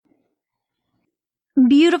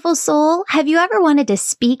Beautiful soul, have you ever wanted to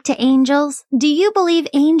speak to angels? Do you believe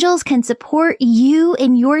angels can support you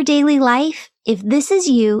in your daily life? If this is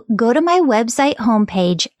you, go to my website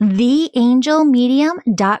homepage,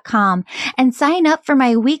 theangelmedium.com, and sign up for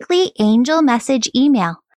my weekly angel message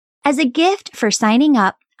email. As a gift for signing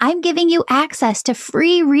up, I'm giving you access to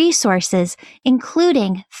free resources,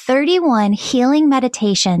 including 31 healing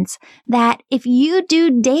meditations that, if you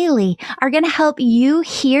do daily, are going to help you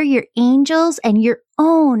hear your angels and your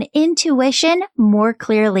own intuition more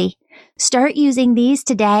clearly. Start using these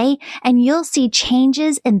today and you'll see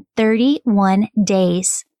changes in 31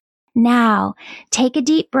 days. Now, take a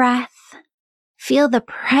deep breath. Feel the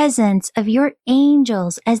presence of your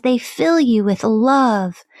angels as they fill you with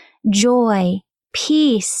love, joy,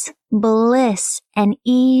 peace, bliss, and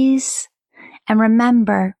ease. And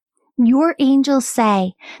remember, your angels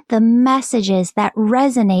say the messages that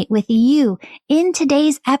resonate with you in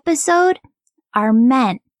today's episode are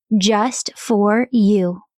meant just for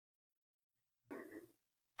you.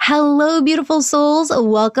 Hello, beautiful souls.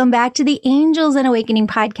 Welcome back to the Angels and Awakening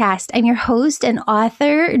podcast. I'm your host and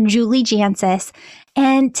author, Julie Jancius.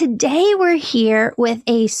 And today we're here with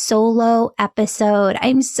a solo episode.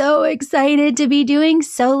 I'm so excited to be doing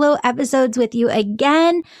solo episodes with you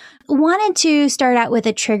again. Wanted to start out with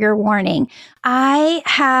a trigger warning. I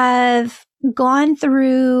have gone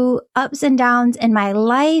through ups and downs in my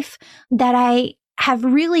life that I have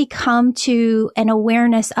really come to an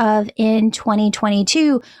awareness of in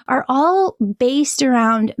 2022 are all based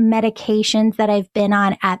around medications that I've been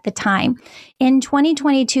on at the time. In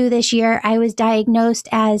 2022, this year, I was diagnosed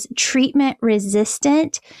as treatment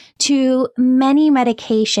resistant to many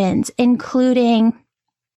medications, including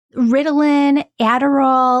Ritalin,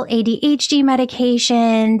 Adderall, ADHD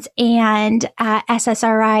medications, and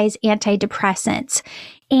SSRIs, antidepressants.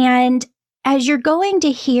 And as you're going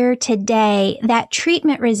to hear today, that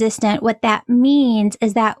treatment resistant, what that means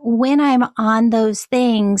is that when I'm on those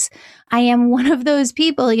things, I am one of those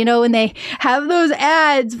people, when they have those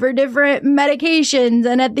ads for different medications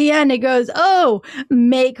and at the end it goes,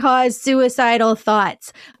 may cause suicidal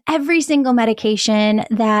thoughts. Every single medication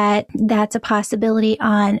that's a possibility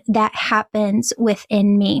on, that happens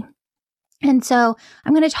within me. And so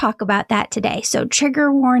I'm going to talk about that today. So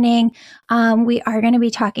trigger warning, we are going to be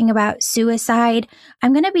talking about suicide.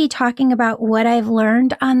 I'm going to be talking about what I've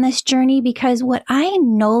learned on this journey, because what I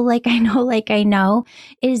know,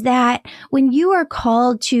 is that when you are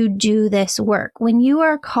called to do this work, when you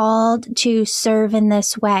are called to serve in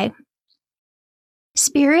this way,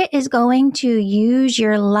 Spirit is going to use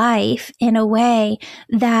your life in a way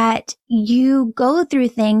that you go through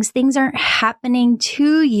things. Things aren't happening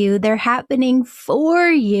to you. They're happening for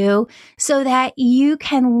you so that you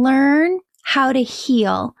can learn how to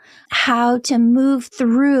heal, how to move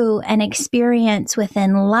through an experience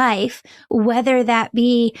within life, whether that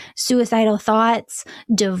be suicidal thoughts,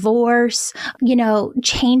 divorce,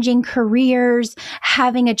 changing careers,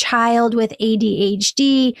 having a child with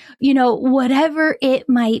ADHD, whatever it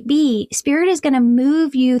might be. Spirit is going to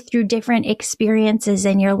move you through different experiences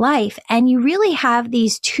in your life. And you really have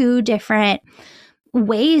these two different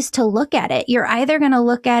ways to look at it. You're either going to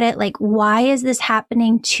look at it like, why is this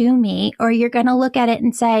happening to me? Or you're going to look at it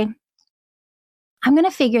and say, I'm going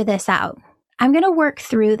to figure this out. I'm going to work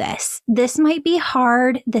through this. This might be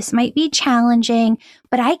hard. This might be challenging,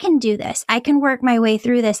 but I can do this. I can work my way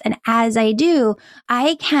through this. And as I do,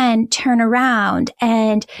 I can turn around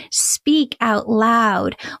and speak out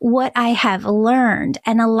loud what I have learned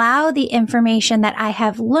and allow the information that I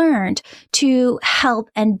have learned to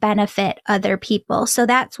help and benefit other people. So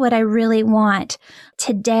that's what I really want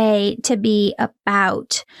today to be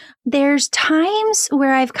about. There's times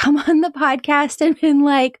where I've come on the podcast and been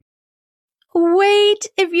like, wait,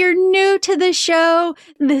 if you're new to the show,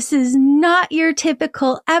 this is not your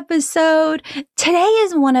typical episode. Today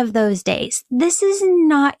is one of those days. This is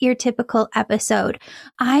not your typical episode.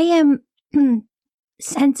 I am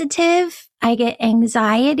sensitive. I get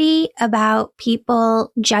anxiety about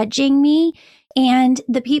people judging me. And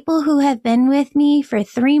the people who have been with me for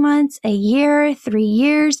 3 months, a year, 3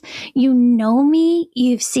 years, you know me,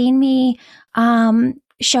 you've seen me,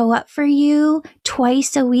 show up for you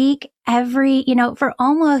twice a week, for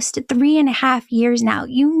almost 3.5 years now.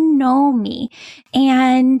 You know me,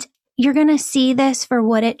 and you're going to see this for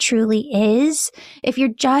what it truly is. If you're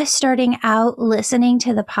just starting out listening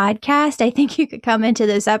to the podcast, I think you could come into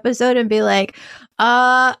this episode and be like,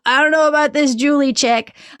 I don't know about this Julie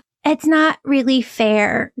chick. It's not really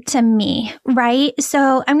fair to me, right?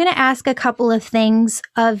 So I'm going to ask a couple of things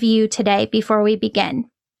of you today before we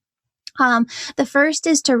begin. The first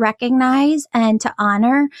is to recognize and to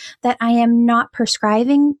honor that I am not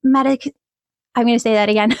prescribing I'm going to say that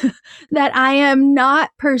again, that I am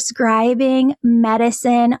not prescribing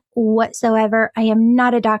medicine whatsoever. I am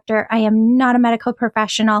not a doctor. I am not a medical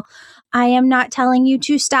professional. I am not telling you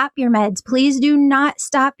to stop your meds. Please do not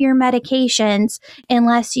stop your medications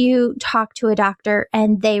unless you talk to a doctor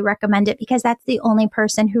and they recommend it, because that's the only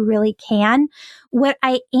person who really can. What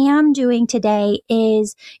I am doing today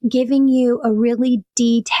is giving you a really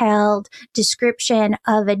detailed description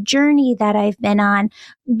of a journey that I've been on,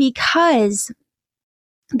 because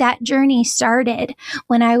that journey started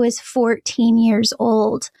when I was 14 years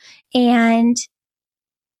old. And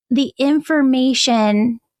the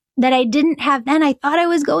information that I didn't have then, I thought I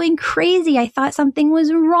was going crazy. I thought something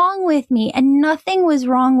was wrong with me, and nothing was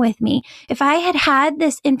wrong with me. If I had had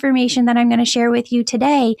this information that I'm going to share with you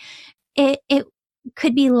today, it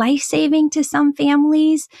could be life-saving to some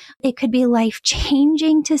families. It could be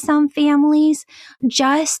life-changing to some families,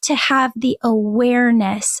 just to have the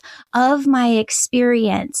awareness of my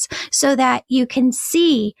experience so that you can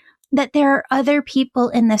see that there are other people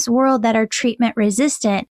in this world that are treatment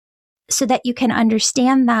resistant, so that you can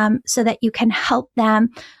understand them, so that you can help them,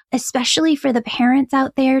 especially for the parents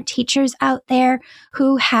out there, teachers out there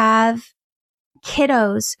who have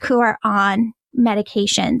kiddos who are on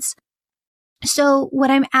medications. So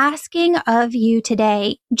what I'm asking of you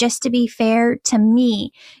today, just to be fair to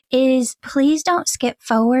me, is please don't skip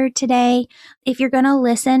forward today. If you're going to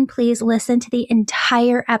listen, please listen to the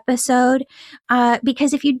entire episode,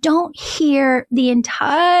 because if you don't hear the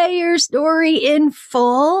entire story in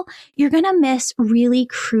full, you're going to miss really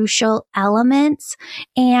crucial elements,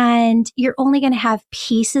 and you're only going to have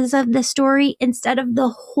pieces of the story instead of the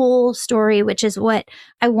whole story, which is what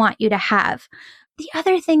I want you to have. The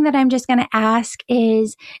other thing that I'm just going to ask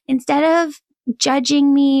is, instead of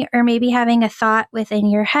judging me or maybe having a thought within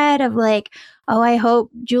your head of like, oh, I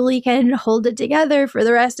hope Julie can hold it together for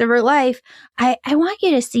the rest of her life, I want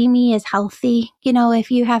you to see me as healthy. You know,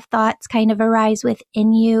 if you have thoughts kind of arise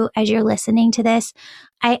within you as you're listening to this,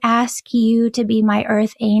 I ask you to be my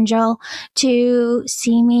earth angel, to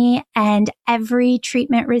see me and every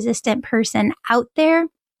treatment resistant person out there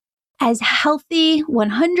as healthy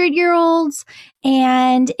 100-year-olds.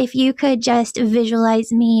 And if you could just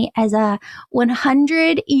visualize me as a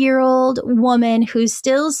 100-year-old woman who's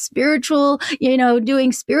still spiritual, you know,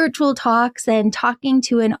 doing spiritual talks and talking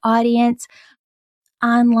to an audience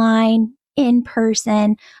online, in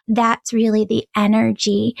person, that's really the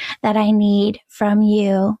energy that I need from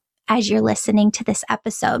you as you're listening to this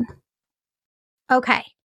episode. Okay.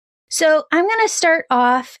 So I'm going to start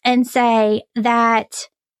off and say that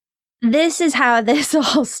this is how this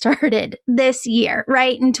all started this year,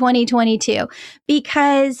 right? In 2022,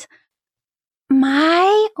 because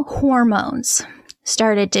my hormones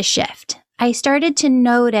started to shift. I started to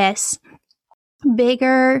notice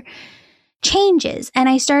bigger changes, and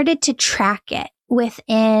I started to track it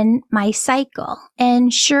within my cycle.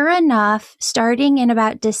 And sure enough, starting in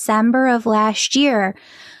about December of last year,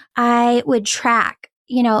 I would track,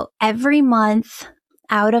 you know, every month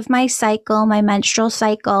out of my cycle, my menstrual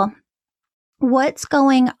cycle, what's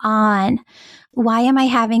going on? Why am I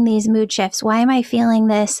having these mood shifts? Why am I feeling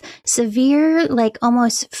this severe, like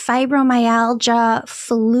almost fibromyalgia,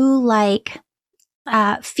 flu-like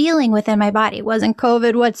feeling within my body? It wasn't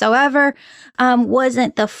COVID whatsoever,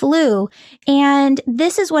 wasn't the flu. And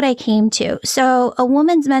this is what I came to. So a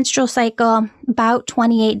woman's menstrual cycle, about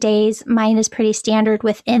 28 days. Mine is pretty standard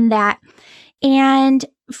within that. And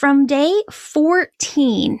from day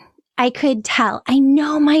 14, I could tell, I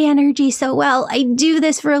know my energy so well. I do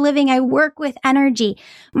this for a living. I work with energy.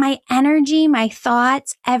 My energy, my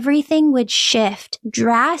thoughts, everything would shift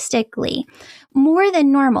drastically, more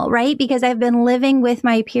than normal, right? Because I've been living with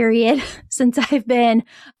my period since I've been,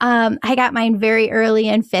 I got mine very early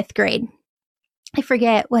in 5th grade. I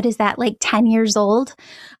forget, what is that, like 10 years old?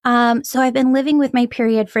 So I've been living with my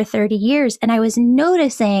period for 30 years, and I was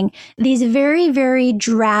noticing these very, very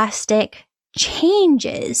drastic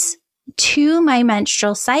changes to my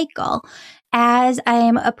menstrual cycle as I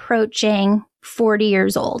am approaching 40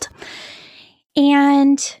 years old.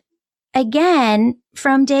 And again,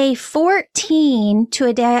 from day 14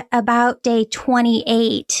 to about day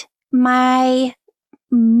 28, my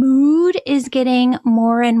mood is getting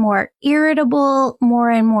more and more irritable, more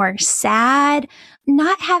and more sad,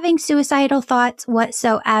 not having suicidal thoughts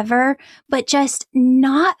whatsoever, but just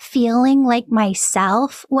not feeling like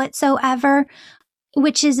myself whatsoever,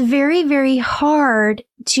 which is very, very hard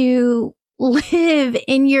to live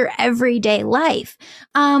in your everyday life.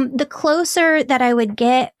 The closer that I would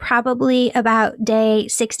get, probably about day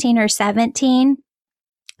 16 or 17,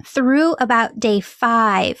 through about day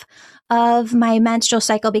 5 of my menstrual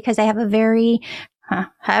cycle, because I have a very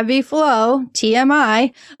heavy flow,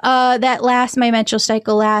 TMI, my menstrual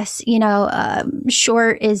cycle lasts,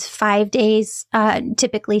 short is 5 days,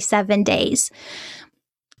 typically 7 days.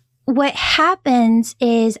 What happens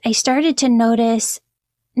is I started to notice,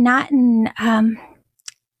 not in,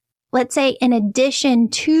 let's say, in addition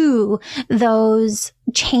to those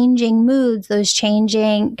changing moods, those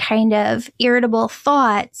changing kind of irritable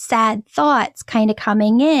thoughts, sad thoughts kind of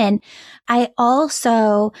coming in, I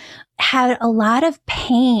also had a lot of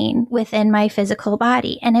pain within my physical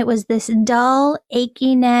body. And it was this dull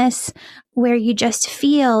achiness where you just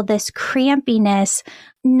feel this crampiness,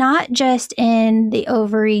 not just in the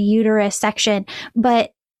ovary uterus section,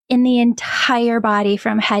 but in the entire body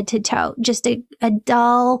from head to toe, just a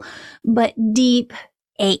dull but deep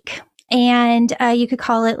ache. And you could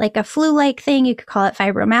call it like a flu-like thing. You could call it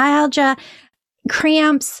fibromyalgia,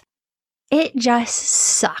 cramps. It just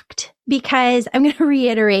sucked, because I'm going to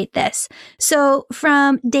reiterate this. So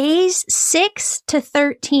from days 6 to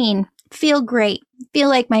 13, feel great. Feel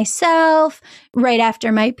like myself right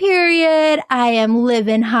after my period. I am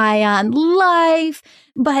living high on life.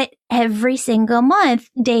 But every single month,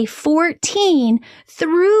 day 14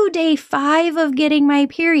 through day 5 of getting my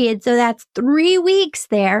period, so that's 3 weeks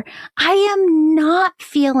there, I am not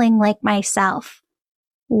feeling like myself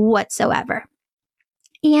whatsoever.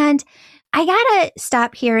 And I gotta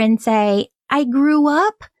stop here and say, I grew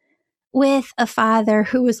up with a father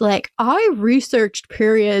who was like, I researched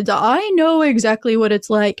periods. I know exactly what it's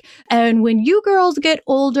like. And when you girls get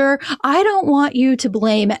older, I don't want you to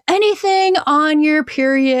blame anything on your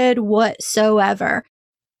period whatsoever.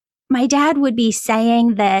 My dad would be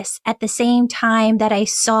saying this at the same time that I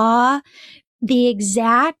saw the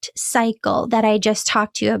exact cycle that I just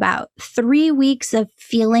talked to you about. 3 weeks of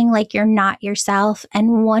feeling like you're not yourself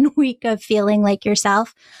and 1 week of feeling like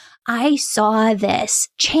yourself. I saw this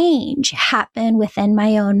change happen within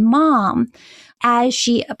my own mom as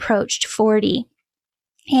she approached 40.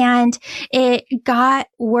 And it got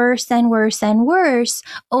worse and worse and worse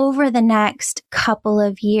over the next couple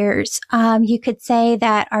of years. You could say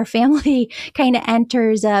that our family kind of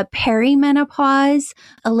enters a perimenopause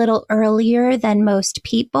a little earlier than most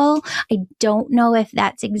people. I don't know if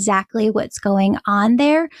that's exactly what's going on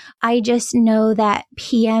there. I just know that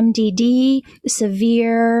PMDD,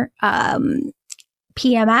 severe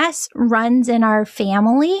PMS, runs in our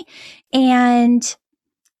family, and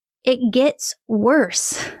it gets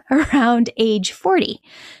worse around age 40.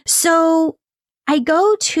 So I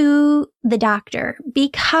go to the doctor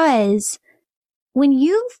because when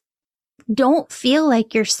you don't feel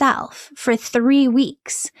like yourself for 3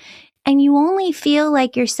 weeks and you only feel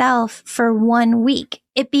like yourself for 1 week,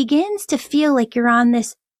 it begins to feel like you're on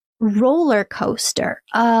this roller coaster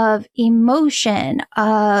of emotion,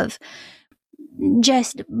 of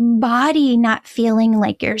just body not feeling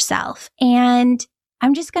like yourself. And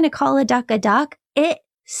I'm just going to call a duck. It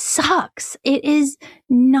sucks. It is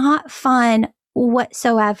not fun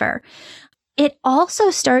whatsoever. It also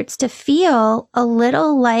starts to feel a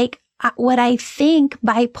little like what I think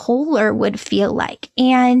bipolar would feel like.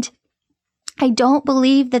 And I don't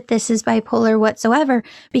believe that this is bipolar whatsoever,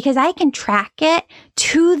 because I can track it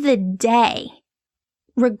to the day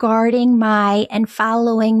regarding my and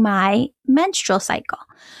following my menstrual cycle.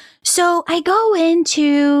 So I go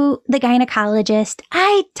into the gynecologist.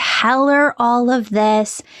 I tell her all of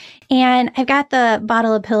this, and I've got the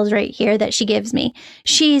bottle of pills right here that she gives me.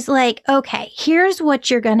 She's like, okay, here's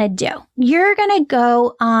what you're going to do. You're going to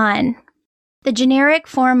go on the generic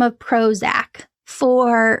form of Prozac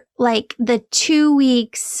for like the 2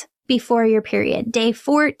 weeks before your period, day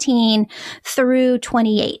 14 through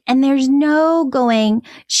 28. And there's no going,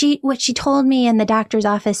 what she told me in the doctor's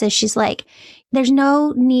office is, she's like, there's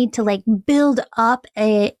no need to like build up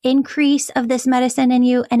an increase of this medicine in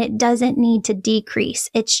you, and it doesn't need to decrease.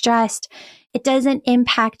 It's just, it doesn't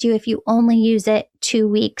impact you if you only use it 2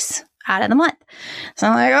 weeks out of the month. So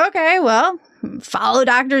I'm like, okay, well, follow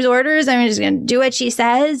doctor's orders. I'm just going to do what she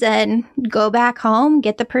says and go back home,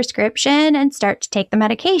 get the prescription, and start to take the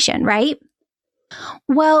medication, right?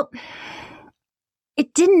 Well,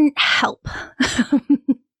 it didn't help.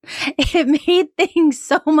 It made things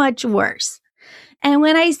so much worse. And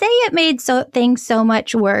when I say it made things so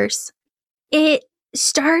much worse, it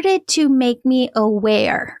started to make me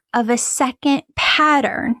aware of a second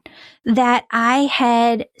pattern that I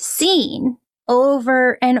had seen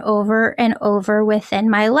over and over and over within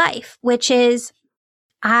my life, which is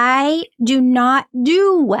I do not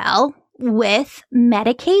do well with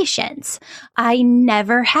medications. I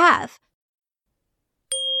never have.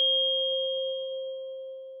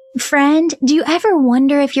 Friend, do you ever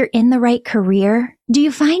wonder if you're in the right career? Do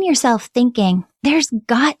you find yourself thinking, there's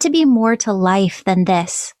got to be more to life than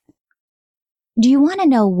this? Do you want to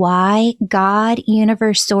know why God,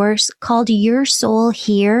 universe, source called your soul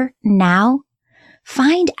here now?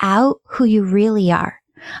 Find out who you really are.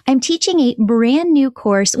 I'm teaching a brand new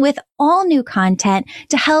course with all new content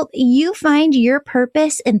to help you find your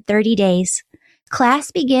purpose in 30 days.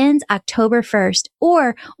 Class begins October 1st,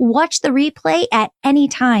 or watch the replay at any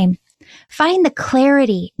time. Find the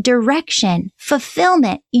clarity, direction,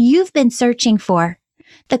 fulfillment you've been searching for.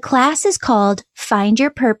 The class is called Find Your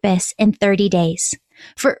Purpose in 30 Days.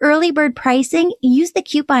 For early bird pricing, use the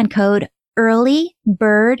coupon code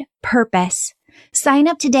EARLYBIRDPURPOSE. Sign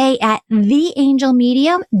up today at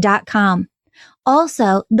theangelmedium.com.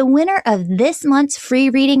 Also, the winner of this month's free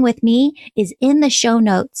reading with me is in the show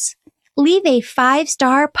notes. Leave a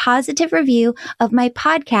 5-star positive review of my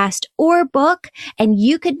podcast or book, and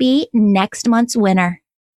you could be next month's winner.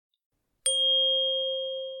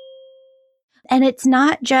 And it's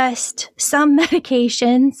not just some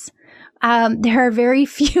medications. There are very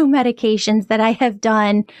few medications that I have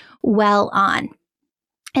done well on.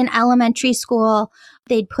 In elementary school,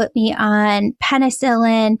 they'd put me on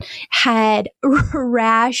penicillin, had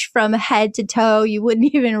rash from head to toe. You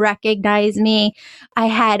wouldn't even recognize me. I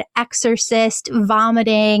had exorcist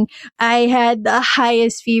vomiting. I had the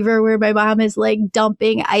highest fever where my mom is like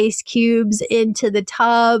dumping ice cubes into the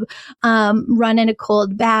tub, running a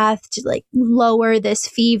cold bath to like lower this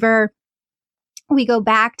fever. We go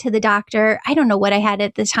back to the doctor. I don't know what I had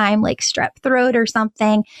at the time, like strep throat or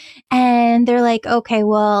something. And they're like, okay,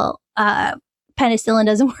 well, penicillin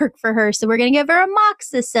doesn't work for her, so we're going to give her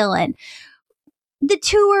amoxicillin. The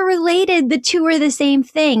two are related. The two are the same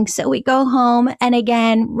thing. So we go home and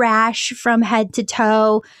again, rash from head to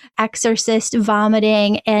toe, exorcist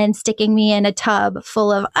vomiting and sticking me in a tub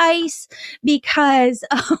full of ice because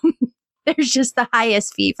there's just the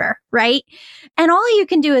highest fever, right? And all you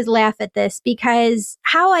can do is laugh at this because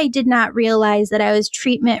how I did not realize that I was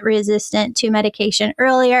treatment resistant to medication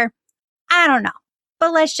earlier, I don't know.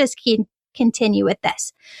 But let's just continue with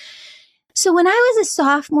this. So when I was a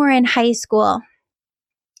sophomore in high school,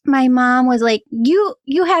 my mom was like, you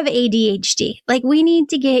have ADHD. Like, we need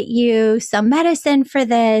to get you some medicine for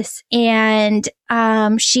this. And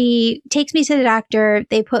she takes me to the doctor.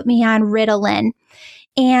 They put me on Ritalin.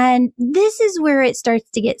 And this is where it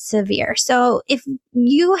starts to get severe. So if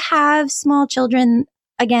you have small children,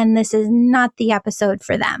 again, this is not the episode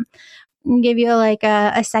for them. I'll give you like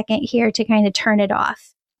a second here to kind of turn it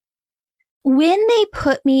off. When they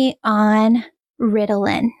put me on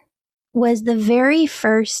Ritalin was the very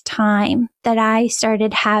first time that I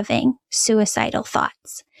started having suicidal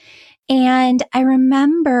thoughts. And I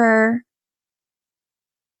remember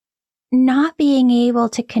not being able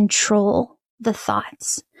to control the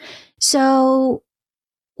thoughts. So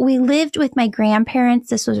we lived with my grandparents.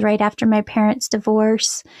 This was right after my parents'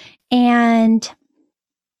 divorce. And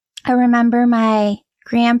I remember my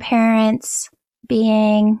grandparents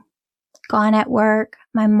being gone at work,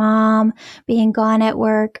 my mom being gone at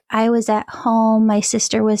work. I was at home. My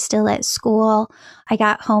sister was still at school. I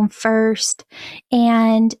got home first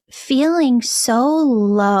and feeling so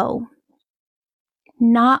low,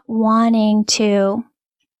 not wanting to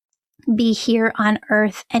be here on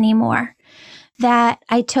earth anymore, that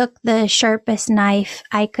I took the sharpest knife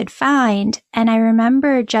I could find. And I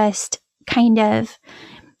remember just kind of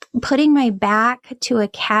putting my back to a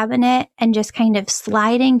cabinet and just kind of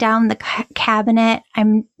sliding down the cabinet.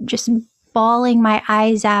 I'm just bawling my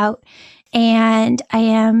eyes out. And I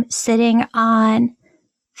am sitting on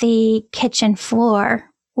the kitchen floor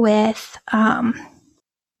with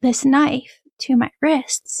this knife to my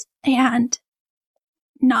wrists and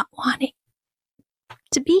not wanting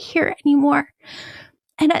to be here anymore.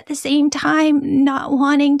 And at the same time, not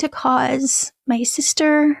wanting to cause my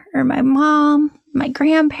sister or my mom, my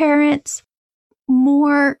grandparents,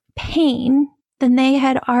 more pain than they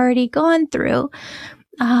had already gone through,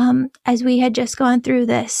 as we had just gone through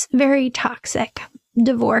this very toxic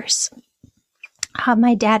divorce.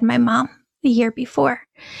 My dad and my mom the year before.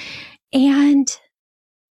 And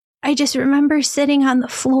I just remember sitting on the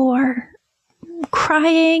floor,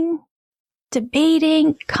 crying,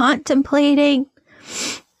 debating, contemplating.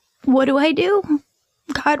 What do I do?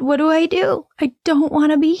 God, what do I do? I don't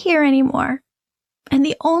want to be here anymore. And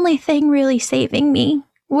the only thing really saving me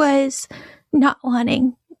was not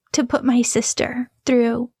wanting to put my sister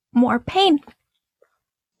through more pain.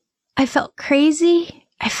 I felt crazy.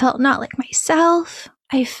 I felt not like myself.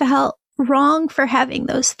 I felt wrong for having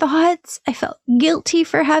those thoughts. I felt guilty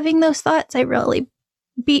for having those thoughts. I really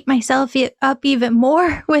beat myself up even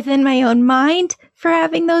more within my own mind for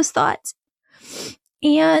having those thoughts.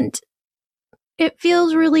 And it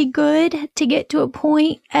feels really good to get to a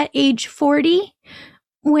point at age 40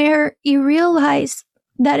 where you realize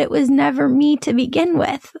that it was never me to begin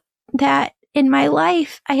with, that in my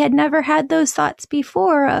life, I had never had those thoughts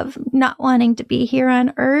before of not wanting to be here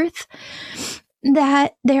on earth,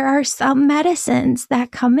 that there are some medicines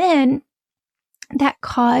that come in that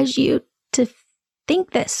cause you to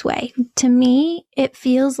think this way. To me, it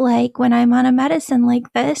feels like when I'm on a medicine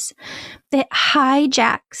like this, it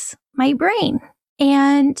hijacks my brain.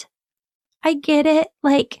 And I get it.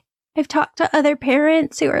 Like, I've talked to other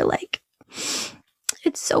parents who are like,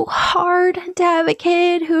 it's so hard to have a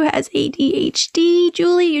kid who has ADHD.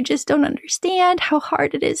 Julie, you just don't understand how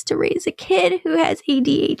hard it is to raise a kid who has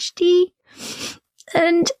ADHD.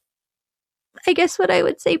 And I guess what I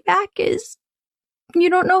would say back is, you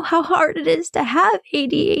don't know how hard it is to have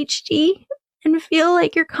ADHD and feel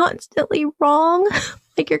like you're constantly wrong,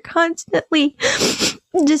 like you're constantly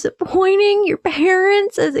disappointing your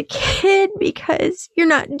parents as a kid because you're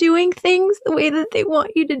not doing things the way that they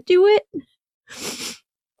want you to do it.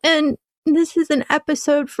 And this is an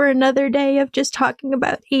episode for another day of just talking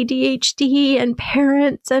about ADHD and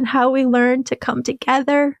parents and how we learn to come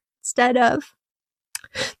together instead of,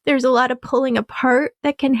 there's a lot of pulling apart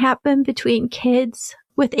that can happen between kids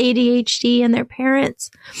with ADHD and their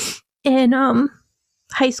parents in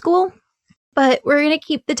high school. But we're going to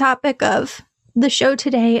keep the topic of the show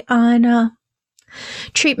today on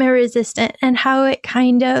treatment resistant and how it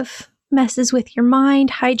kind of messes with your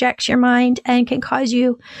mind, hijacks your mind, and can cause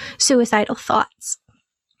you suicidal thoughts.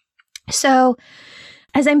 So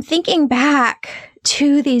as I'm thinking back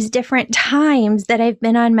to these different times that I've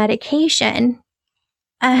been on medication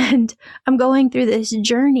and I'm going through this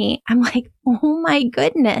journey, I'm like, oh my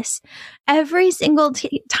goodness, every single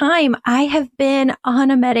time I have been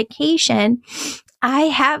on a medication, I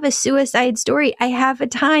have a suicide story. I have a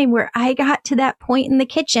time where I got to that point in the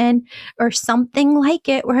kitchen or something like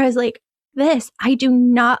it where I was like, I do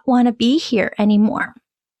not want to be here anymore.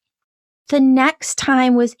 The next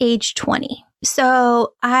time was age 20.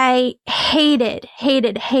 So I hated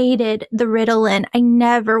the Ritalin. I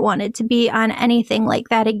never wanted to be on anything like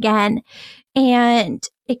that again. And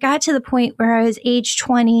it got to the point where I was age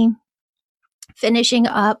 20, finishing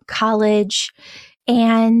up college,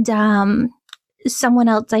 and someone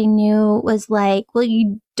else I knew was like, well,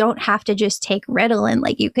 you don't have to just take Ritalin.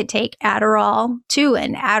 Like, you could take Adderall too,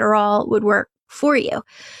 and Adderall would work for you.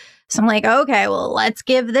 So I'm like, okay, well, let's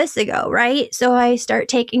give this a go, right? So I start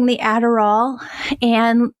taking the Adderall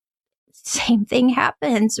and same thing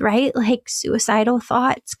happens, right? Like, suicidal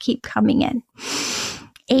thoughts keep coming in.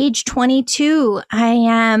 Age 22, I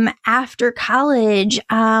am after college.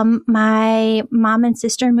 My mom and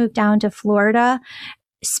sister moved down to Florida.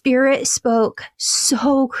 Spirit spoke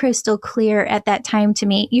so crystal clear at that time to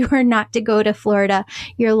me. You are not to go to Florida.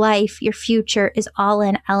 Your life, your future is all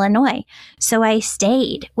in Illinois. So I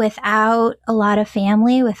stayed without a lot of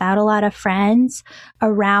family, without a lot of friends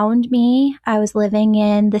around me. I was living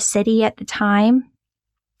in the city at the time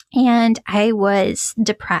and I was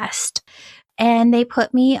depressed. And they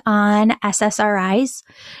put me on SSRIs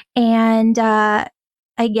and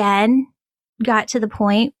again, got to the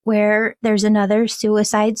point where there's another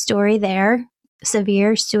suicide story there,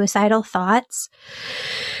 severe suicidal thoughts.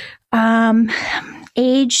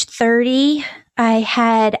 Age 30, I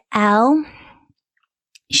had Elle.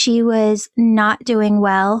 She was not doing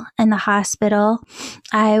well in the hospital.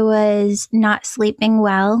 I was not sleeping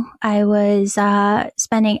well. I was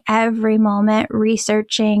spending every moment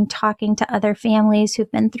researching, talking to other families who've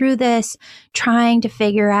been through this, trying to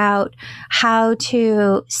figure out how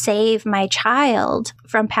to save my child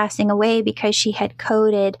from passing away because she had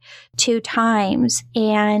coded 2 times.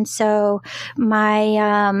 And so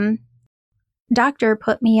my doctor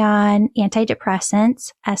put me on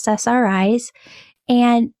antidepressants, SSRIs.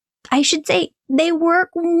 And I should say they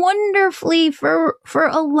work wonderfully for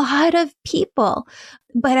a lot of people.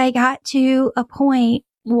 But I got to a point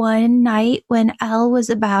one night when Elle was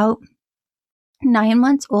about 9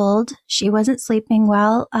 months old. She wasn't sleeping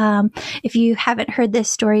well. If you haven't heard this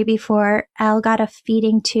story before, Elle got a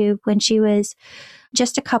feeding tube when she was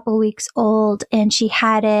just a couple weeks old, and she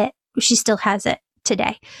still has it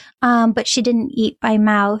today. But she didn't eat by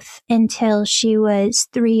mouth until she was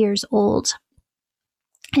 3 years old.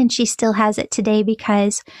 And she still has it today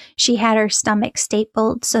because she had her stomach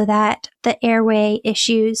stapled so that the airway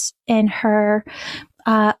issues in her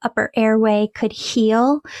upper airway could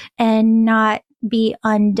heal and not be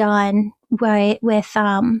undone with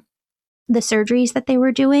the surgeries that they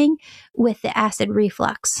were doing with the acid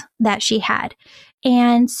reflux that she had.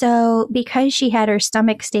 And so because she had her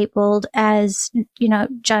stomach stapled as,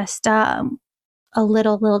 just a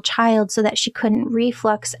little child so that she couldn't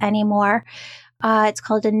reflux anymore, it's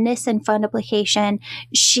called a Nissen fundoplication.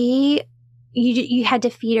 You had to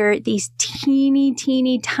feed her these teeny,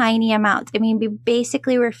 tiny amounts. I mean, we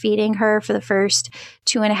basically were feeding her for the first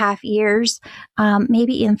 2.5 years,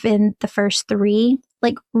 maybe even the first 3,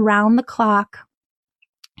 like round the clock.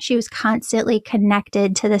 She was constantly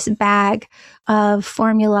connected to this bag of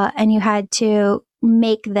formula, and you had to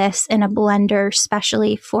make this in a blender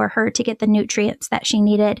specially for her to get the nutrients that she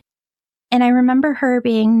needed. And I remember her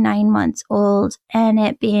being 9 months old and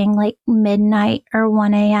it being like midnight or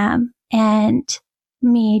 1 a.m. and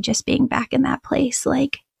me just being back in that place,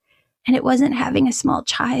 and it wasn't having a small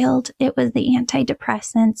child. It was the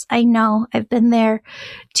antidepressants. I know I've been there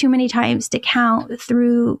too many times to count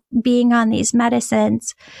through being on these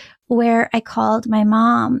medicines where I called my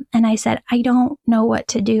mom and I said, I don't know what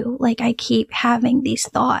to do. I keep having these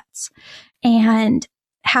thoughts and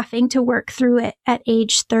having to work through it at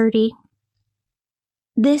age 30.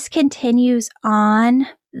 This continues on,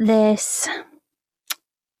 this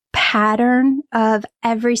pattern of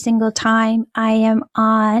every single time I am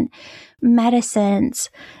on medicines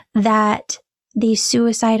that these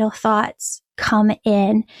suicidal thoughts come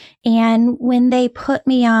in. And when they put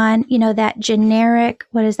me on, that generic,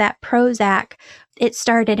 Prozac, it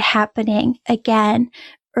started happening again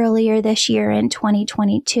earlier this year in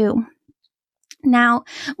 2022. Now,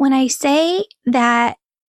 when I say that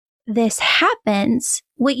this happens,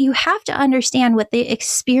 what you have to understand, what the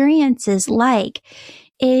experience is like,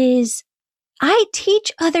 is I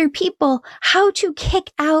teach other people how to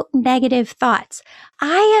kick out negative thoughts.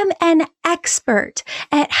 I am an expert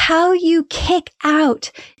at how you kick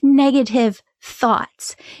out negative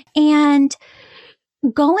thoughts. And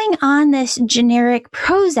going on this generic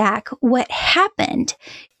Prozac, what happened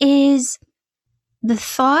is the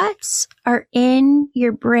thoughts are in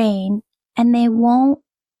your brain and they won't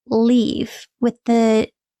leave. With the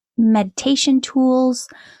meditation tools,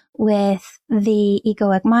 with the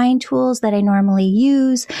egoic mind tools that I normally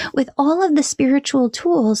use, with all of the spiritual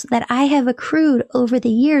tools that I have accrued over the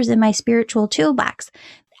years in my spiritual toolbox,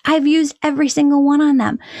 I've used every single one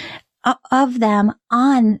of them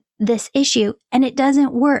on this issue, and it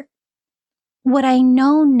doesn't work. What I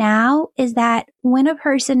know now is that when a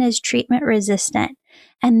person is treatment resistant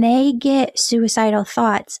and they get suicidal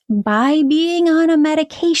thoughts by being on a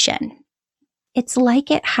medication, it's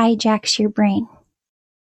like it hijacks your brain.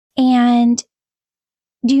 And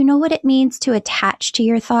do you know what it means to attach to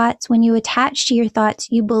your thoughts? When you attach to your thoughts,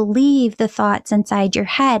 you believe the thoughts inside your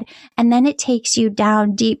head, and then it takes you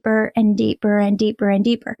down deeper and deeper and deeper and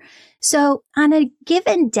deeper. So on a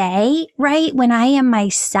given day, right, when I am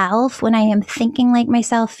myself, when I am thinking like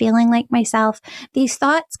myself, feeling like myself, these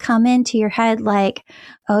thoughts come into your head like,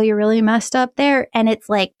 oh, you're really messed up there. And it's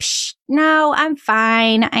like, psh, no, I'm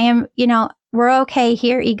fine. I am, we're okay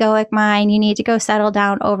here, egoic mind. You need to go settle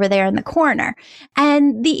down over there in the corner.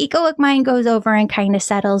 And the egoic mind goes over and kind of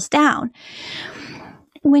settles down.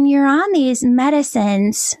 When you're on these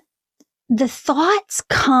medicines, the thoughts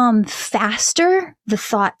come faster. The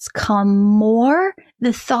thoughts come more.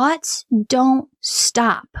 The thoughts don't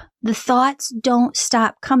stop. The thoughts don't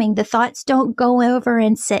stop coming. The thoughts don't go over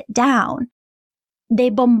and sit down. They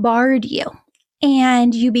bombard you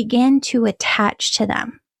and you begin to attach to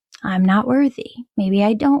them. I'm not worthy. Maybe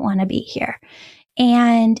I don't want to be here.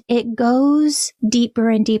 And it goes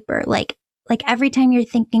deeper and deeper. Like every time you're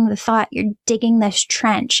thinking the thought, you're digging this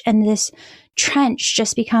trench, and this trench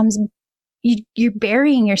just becomes, you're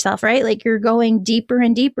burying yourself, right? Like you're going deeper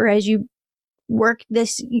and deeper as you work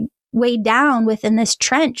this way down within this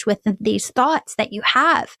trench with these thoughts that you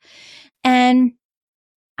have. And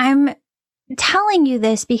I'm telling you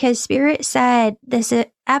this because Spirit said this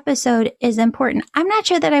episode is important. I'm not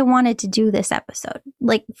sure that I wanted to do this episode,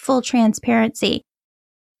 like full transparency.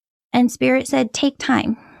 And Spirit said, take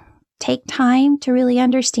time to really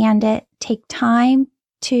understand it. Take time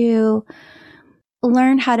to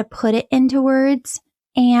learn how to put it into words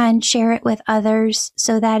and share it with others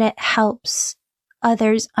so that it helps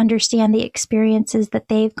others understand the experiences that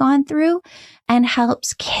they've gone through and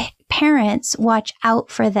helps parents watch out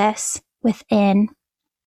for this within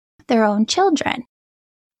their own children.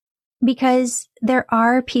 Because there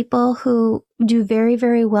are people who do very,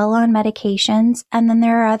 very well on medications, and then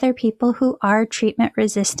there are other people who are treatment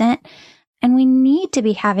resistant And we need to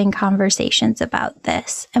be having conversations about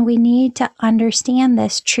this. And we need to understand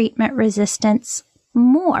this treatment resistance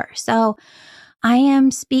more. So I am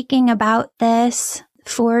speaking about this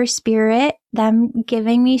for Spirit, them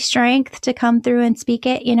giving me strength to come through and speak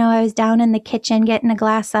it. You know, I was down in the kitchen getting a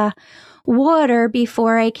glass of water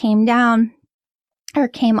before I came down or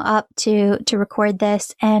came up to record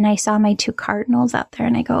this. And I saw my 2 cardinals out there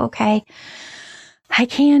and I go, okay, I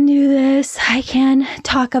can do this. I can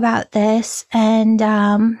talk about this. And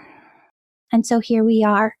so here we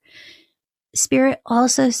are. Spirit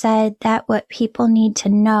also said that what people need to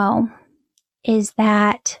know is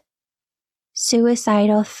that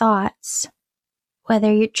suicidal thoughts,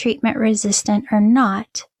 whether you're treatment resistant or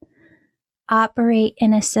not, operate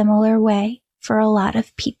in a similar way for a lot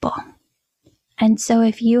of people. And so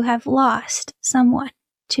if you have lost someone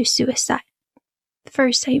to suicide,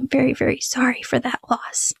 first, I am very, very sorry for that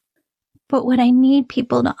loss. But what I need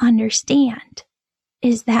people to understand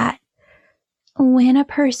is that when a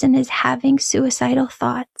person is having suicidal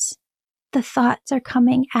thoughts, the thoughts are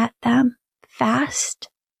coming at them fast,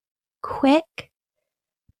 quick,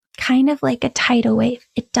 kind of like a tidal wave.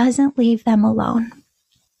 It doesn't leave them alone.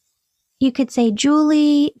 You could say,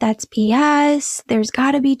 Julie, that's BS. There's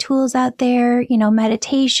got to be tools out there,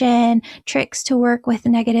 meditation, tricks to work with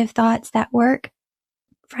negative thoughts that work.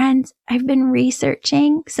 Friends, I've been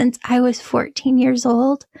researching since I was 14 years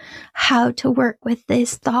old how to work with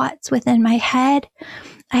these thoughts within my head.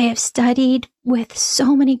 I have studied with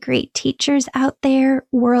so many great teachers out there,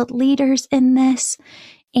 world leaders in this,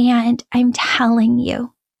 and I'm telling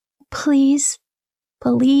you, please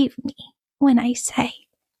believe me when I say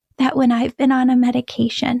that when I've been on a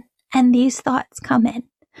medication and these thoughts come in,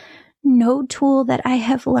 no tool that I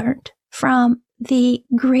have learned from the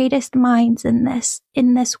greatest minds in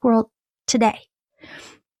this world today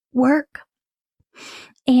work.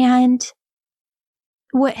 And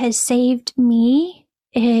what has saved me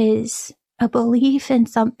is a belief in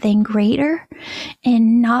something greater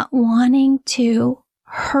and not wanting to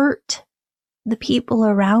hurt the people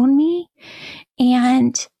around me,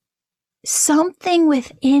 and something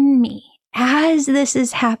within me as this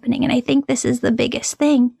is happening. And I think this is the biggest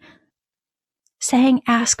thing, saying,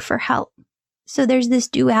 ask for help. So there's this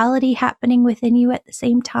duality happening within you at the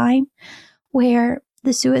same time where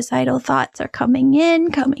the suicidal thoughts are coming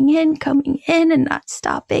in, and not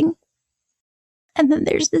stopping. And then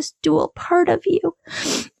there's this dual part of you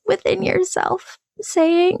within yourself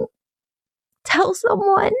saying, tell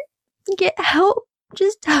someone, get help,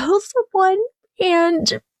 just tell someone.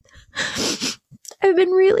 And I've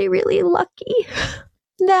been really, really lucky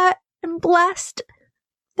that I'm blessed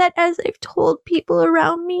that as I've told people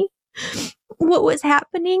around me what was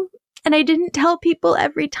happening, and I didn't tell people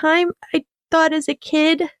every time. I thought as a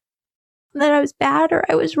kid that I was bad or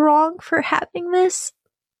I was wrong for having this.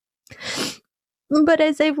 But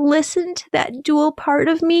as I've listened to that dual part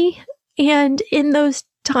of me, and in those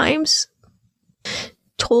times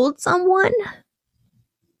told someone,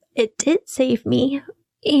 it did save me.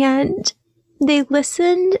 And they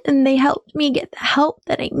listened and they helped me get the help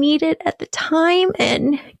that I needed at the time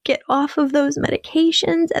and get off of those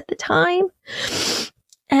medications at the time.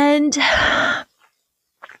 And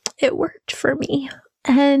it worked for me.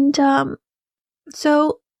 And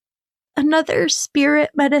so another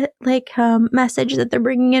spirit message that they're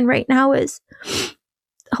bringing in right now is,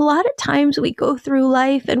 a lot of times we go through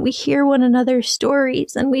life and we hear one another's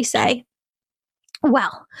stories and we say,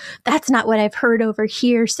 well, that's not what I've heard over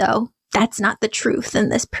here, so that's not the truth in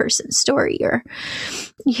this person's story. Or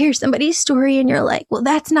you hear somebody's story and you're like, well,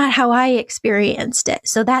 that's not how I experienced it,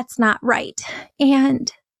 so that's not right.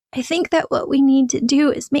 And I think that what we need to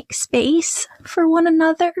do is make space for one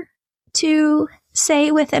another to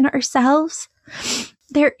say within ourselves,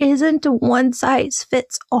 there isn't a one size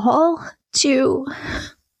fits all to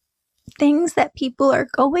things that people are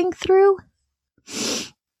going through.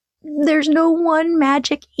 There's no one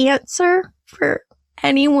magic answer for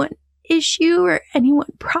any one issue or any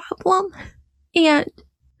one problem. And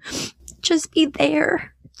just be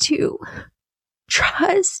there to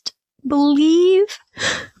trust, believe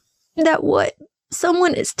that what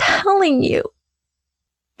someone is telling you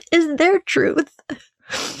is their truth,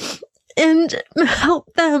 and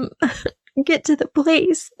help them get to the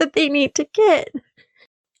place that they need to get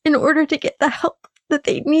in order to get the help that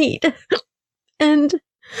they need. And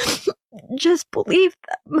just believe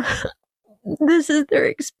them. This is their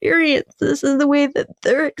experience. This is the way that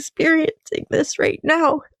they're experiencing this right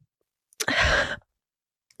now.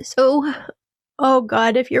 So, oh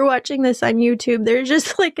God, if you're watching this on YouTube, there's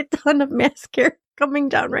just like a ton of mascara coming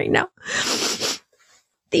down right now.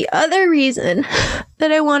 The other reason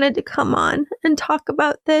that I wanted to come on and talk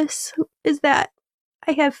about this is that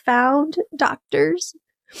I have found doctors.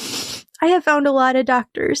 I have found a lot of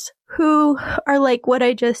doctors who are like what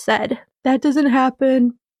I just said. That doesn't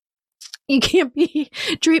happen. You can't be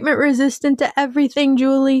treatment resistant to everything,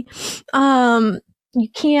 Julie. You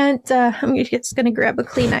can't, I'm just going to grab a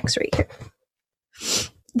Kleenex right here.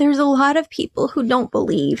 There's a lot of people who don't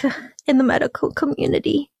believe in the medical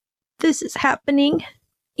community this is happening.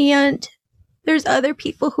 And there's other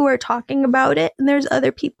people who are talking about it, and there's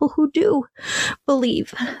other people who do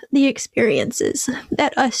believe the experiences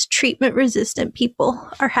that us treatment-resistant people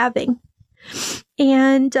are having.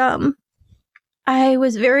 And I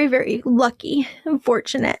was very, very lucky and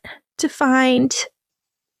fortunate to find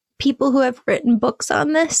people who have written books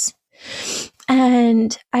on this.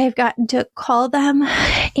 And I have gotten to call them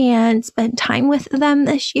and spend time with them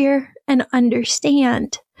this year and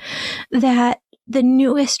understand that the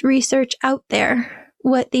newest research out there,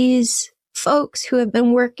 what these folks who have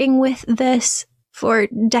been working with this for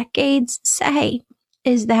decades say,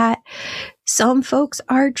 is that some folks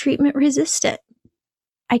are treatment resistant.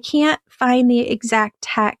 I can't find the exact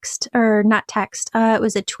text, or not text, it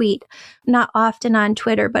was a tweet, not often on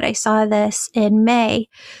Twitter, but I saw this in May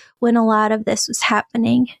when a lot of this was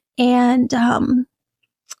happening. And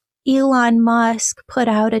Elon Musk put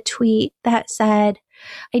out a tweet that said,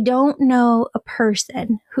 I don't know a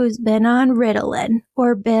person who's been on Ritalin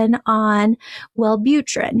or been on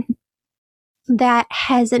Wellbutrin that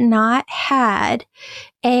has not had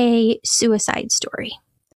a suicide story.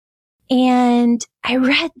 And I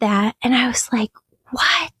read that and I was like,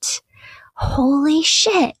 what? Holy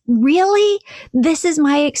shit. Really? This is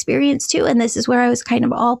my experience too. And this is where I was kind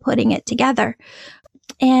of all putting it together.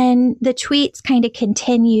 And the tweets kind of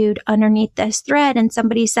continued underneath this thread. And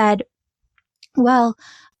somebody said, well,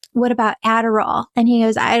 what about Adderall? And he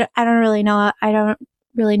goes, I don't really know. I don't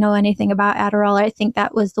really know anything about Adderall. I think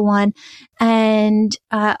that was the one. And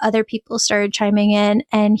other people started chiming in,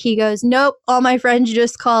 and he goes, nope, all my friends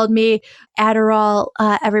just called me Adderall.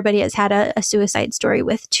 Everybody has had a suicide story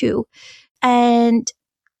with too. And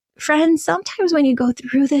friends, sometimes when you go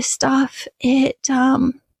through this stuff, it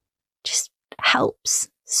just helps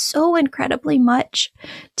so incredibly much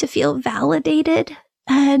to feel validated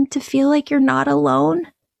and to feel like you're not alone.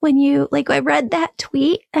 When you, like, I read that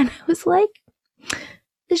tweet and I was like,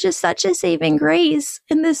 it's just such a saving grace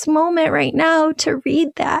in this moment right now to read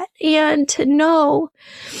that and to know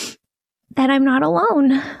that I'm not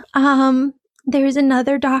alone. There's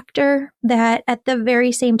another doctor that at the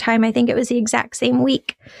very same time, I think it was the exact same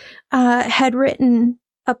week, had written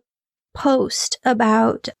a post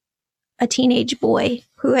about a teenage boy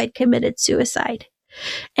who had committed suicide.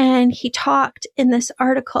 And he talked in this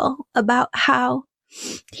article about how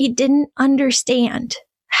he didn't understand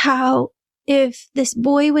how, if this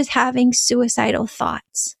boy was having suicidal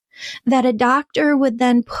thoughts, that a doctor would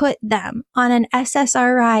then put them on an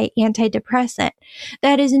SSRI antidepressant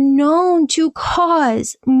that is known to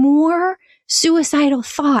cause more suicidal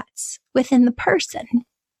thoughts within the person.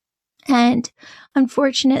 And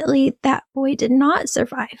unfortunately, that boy did not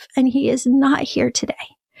survive, and he is not here today.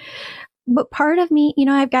 But part of me,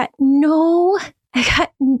 I've got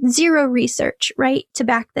zero research, right, to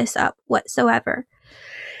back this up whatsoever.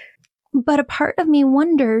 But a part of me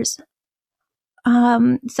wonders,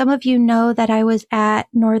 some of you know that I was at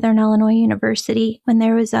Northern Illinois University when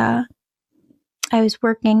I was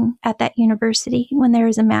working at that university when there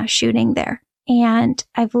was a mass shooting there. And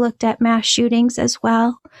I've looked at mass shootings as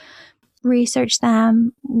well, researched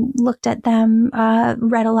them, looked at them,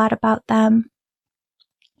 read a lot about them.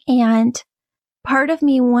 And part of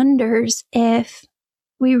me wonders if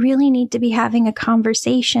we really need to be having a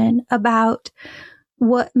conversation about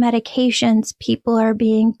what medications people are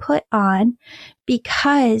being put on,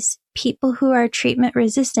 because people who are treatment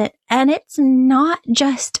resistant, and it's not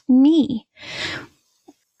just me.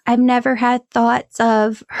 I've never had thoughts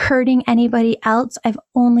of hurting anybody else. I've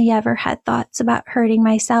only ever had thoughts about hurting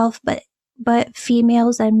myself, but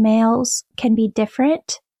females and males can be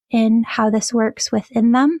different in how this works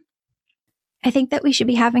within them. I think that we should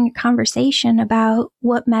be having a conversation about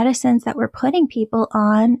what medicines that we're putting people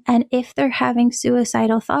on, and if they're having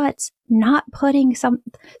suicidal thoughts, not putting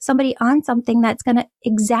somebody on something that's going to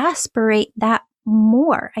exacerbate that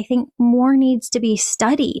more. I think more needs to be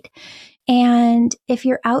studied. And if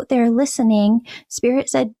you're out there listening,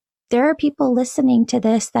 Spirit said there are people listening to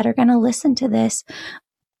this that are going to listen to this.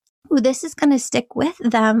 This is going to stick with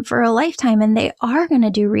them for a lifetime, and they are going to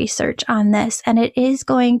do research on this, and it is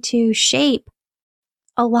going to shape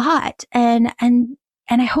a lot. And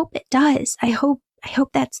I hope it does. I hope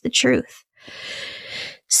that's the truth.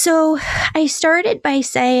 So I started by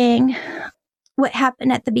saying what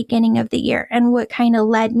happened at the beginning of the year and what kind of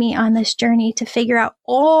led me on this journey to figure out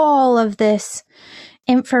all of this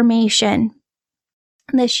information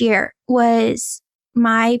this year was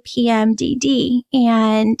my PMDD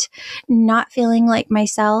and not feeling like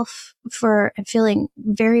myself for feeling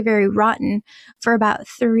very, very rotten for about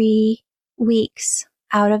 3 weeks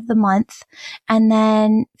out of the month, and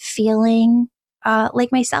then feeling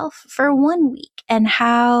like myself for 1 week, and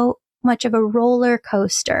how much of a roller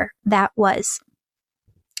coaster that was.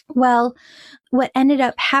 Well, what ended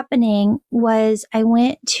up happening was I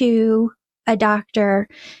went to a doctor,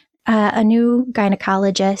 a new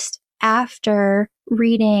gynecologist, after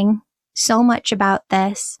reading so much about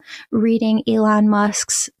this, reading Elon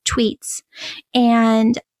Musk's tweets,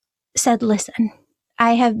 and said, listen,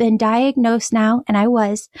 I have been diagnosed now, and I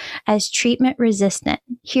was, as treatment resistant.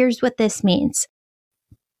 Here's what this means.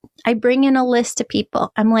 I bring in a list to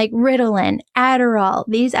people. I'm like, Ritalin, Adderall,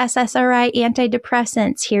 these SSRI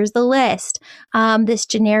antidepressants. Here's the list. This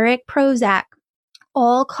generic Prozac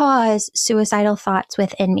all cause suicidal thoughts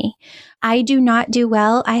within me. I do not do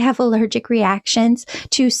well. I have allergic reactions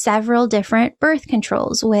to several different birth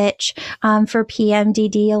controls, which for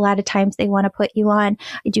PMDD, a lot of times they want to put you on.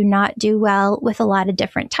 I do not do well with a lot of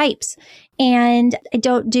different types. And I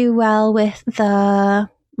don't do well with the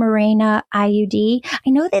Mirena IUD. I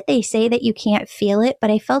know that they say that you can't feel it, but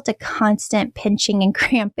I felt a constant pinching and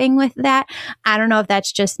cramping with that. I don't know if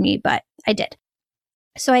that's just me, but I did.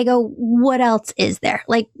 So I go, what else is there?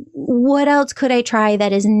 Like, what else could I try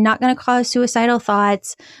that is not going to cause suicidal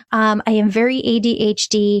thoughts? I am very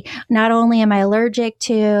ADHD. Not only am I allergic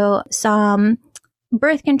to some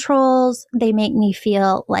birth controls, they make me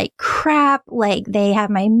feel like crap, like they have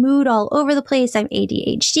my mood all over the place. I'm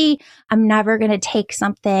ADHD. I'm never going to take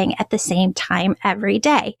something at the same time every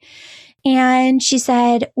day. And she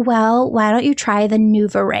said, well, why don't you try the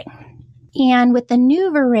NuvaRing? And with the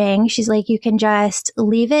NuvaRing, she's like, you can just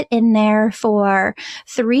leave it in there for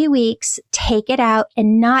 3 weeks, take it out,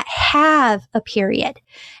 and not have a period.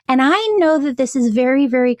 And I know that this is very,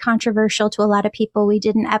 very controversial to a lot of people. We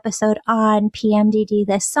did an episode on PMDD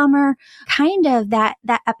this summer. Kind of that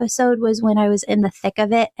episode was when I was in the thick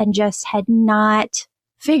of it and just had not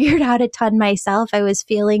figured out a ton myself. I was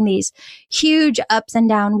feeling these huge ups and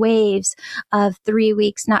down waves of 3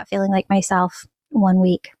 weeks not feeling like myself, 1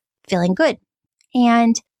 week feeling good.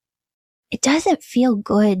 And it doesn't feel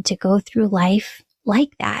good to go through life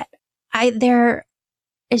like that. There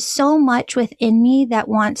is so much within me that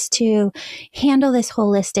wants to handle this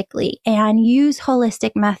holistically and use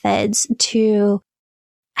holistic methods to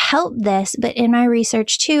help this. But in my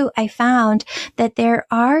research too, I found that there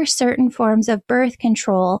are certain forms of birth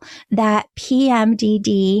control that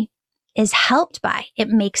PMDD is helped by. It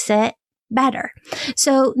makes it better.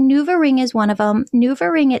 So NuvaRing is one of them.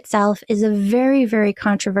 NuvaRing itself is a very, very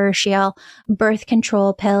controversial birth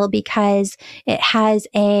control pill because it has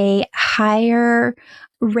a higher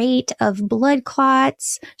rate of blood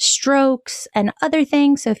clots, strokes, and other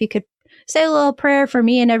things. So if you could say a little prayer for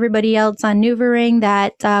me and everybody else on NuvaRing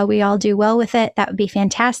that we all do well with it, that would be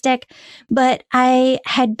fantastic. But I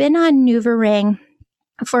had been on NuvaRing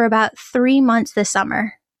for about 3 months this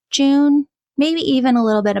summer, June, maybe even a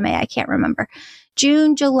little bit of May. I can't remember.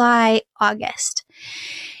 June, July, August.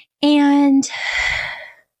 And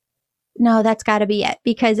no, that's got to be it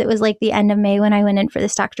because it was like the end of May when I went in for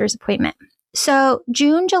this doctor's appointment. So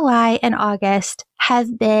June, July, and August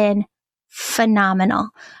have been phenomenal.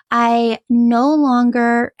 I no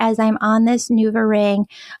longer, as I'm on this NuvaRing,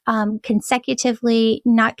 consecutively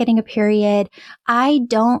not getting a period, I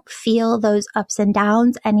don't feel those ups and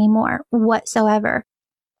downs anymore whatsoever.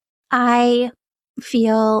 I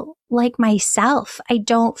feel like myself. I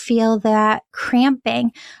don't feel that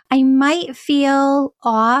cramping. I might feel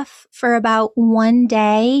off for about 1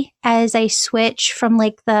 day as I switch from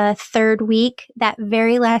like the 3rd week, that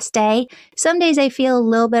very last day. Some days I feel a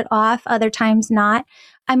little bit off, other times not.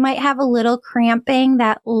 I might have a little cramping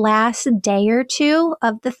that last day or two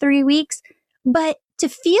of the 3 weeks, but to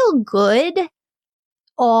feel good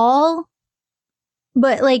but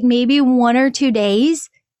like maybe 1 or 2 days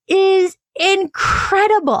is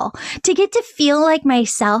incredible. To get to feel like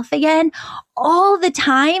myself again all the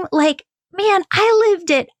time. Like, man, I lived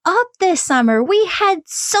it up this summer. We had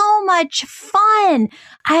so much fun.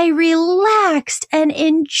 I relaxed and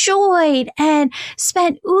enjoyed and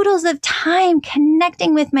spent oodles of time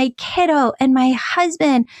connecting with my kiddo and my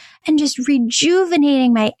husband and just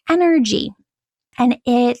rejuvenating my energy. And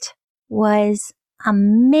it was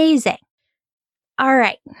amazing. All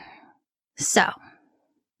right. So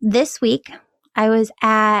this week, I was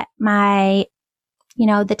at my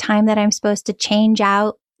the time that I'm supposed to change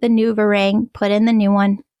out the NuvaRing, put in the new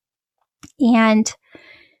one. And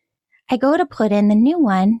I go to put in the new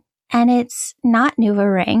one and it's not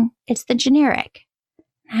NuvaRing, it's the generic.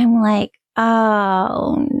 I'm like,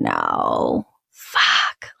 oh no,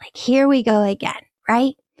 fuck. Like, here we go again,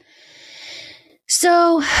 right?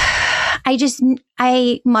 So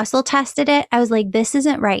I muscle tested it. I was like, this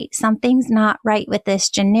isn't right. Something's not right with this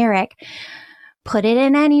generic. Put it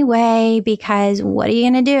in anyway, because what are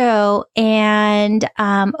you going to do? And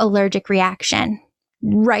allergic reaction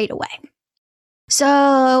right away.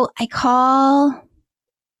 So I call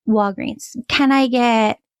Walgreens. Can I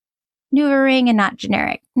get NuvaRing and not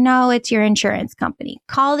generic? No, it's your insurance company.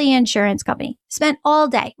 Call the insurance company. Spent all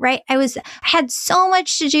day, right? I had so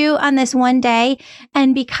much to do on this one day.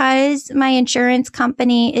 And because my insurance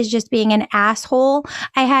company is just being an asshole,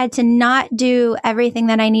 I had to not do everything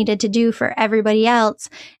that I needed to do for everybody else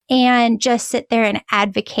and just sit there and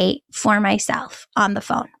advocate for myself on the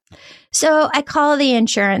phone. So I call the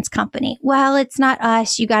insurance company. Well, it's not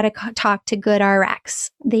us. You got to talk to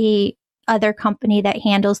GoodRx, the other company that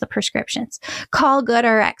handles the prescriptions. Call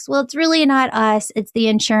GoodRx. Well, it's really not us. It's the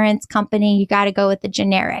insurance company. You got to go with the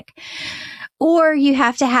generic. Or you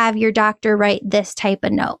have to have your doctor write this type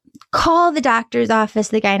of note. Call the doctor's office,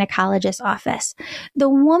 the gynecologist's office. The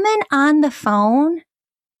woman on the phone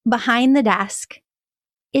behind the desk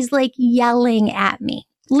is like yelling at me.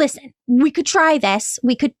 Listen, we could try this.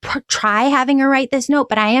 We could try having her write this note,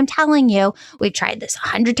 but I am telling you, we've tried this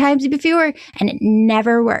 100 times before and it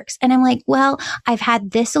never works. And I'm like, well, I've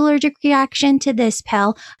had this allergic reaction to this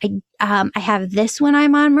pill. I have this when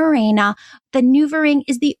I'm on Mirena. The NuvaRing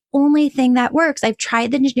is the only thing that works. I've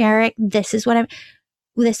tried the generic. This is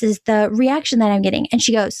the reaction that I'm getting. And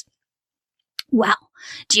she goes, well,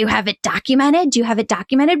 do you have it documented? Do you have it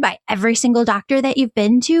documented by every single doctor that you've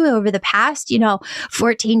been to over the past,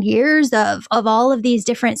 14 years of all of these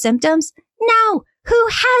different symptoms? No. Who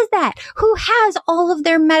has that? Who has all of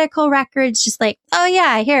their medical records? Just like, oh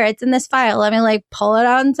yeah, here, it's in this file. Let me pull it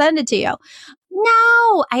out and send it to you.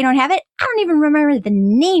 No, I don't have it. I don't even remember the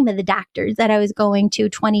name of the doctors that I was going to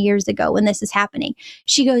 20 years ago when this is happening.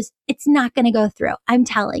 She goes, it's not going to go through. I'm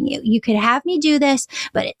telling you, you could have me do this,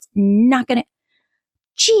 but it's not going to.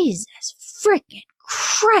 Jesus freaking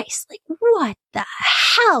Christ. What the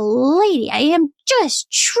hell, lady? I am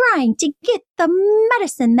just trying to get the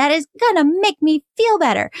medicine that is going to make me feel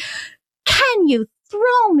better. Can you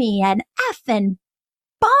throw me an effing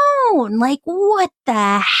bone? What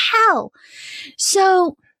the hell?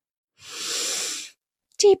 So,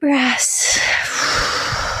 deep breaths.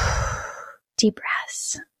 Deep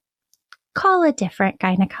breaths. Call a different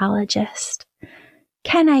gynecologist.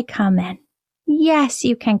 Can I come in? Yes,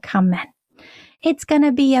 you can come in. It's going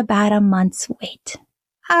to be about a month's wait.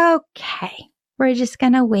 Okay, we're just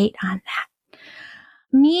going to wait on that.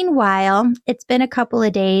 Meanwhile, it's been a couple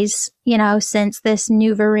of days, since this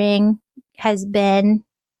NuvaRing has been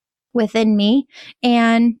within me,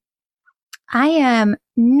 and I am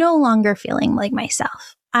no longer feeling like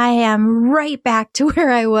myself. I am right back to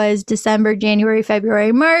where I was December, January,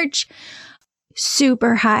 February, March.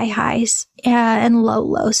 Super high highs and low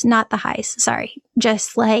lows, not the highs. Sorry.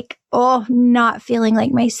 Just not feeling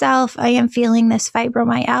like myself. I am feeling this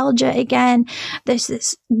fibromyalgia again. There's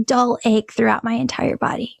this dull ache throughout my entire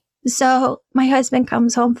body. So my husband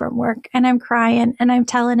comes home from work and I'm crying and I'm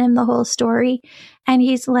telling him the whole story. And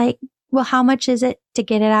he's like, well, how much is it to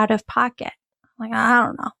get it out of pocket? I'm like, I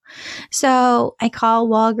don't know. So I call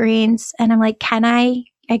Walgreens and I'm like,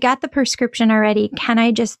 I got the prescription already. Can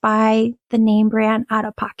I just buy the name brand out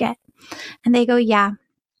of pocket? And they go, yeah,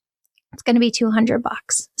 it's going to be $200.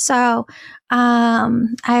 So,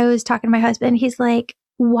 I was talking to my husband. He's like,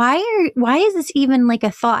 why is this even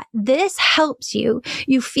a thought? This helps you.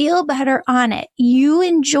 You feel better on it. You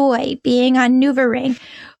enjoy being on NuvaRing.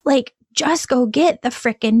 Just go get the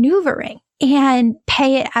frickin' NuvaRing and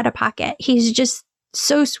pay it out of pocket. He's just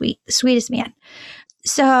so sweet, the sweetest man.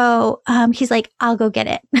 So he's like, I'll go get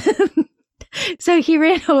it. So he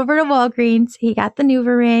ran over to Walgreens. He got the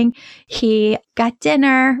NuvaRing. He got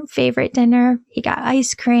dinner, favorite dinner. He got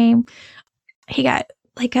ice cream. He got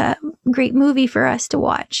a great movie for us to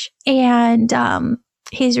watch. And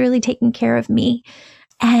he's really taking care of me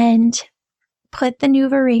and put the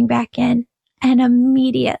NuvaRing back in. An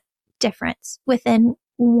immediate difference within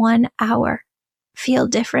 1 hour. Feel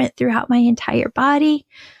different throughout my entire body.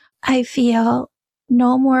 I feel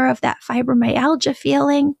no more of that fibromyalgia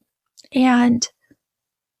feeling and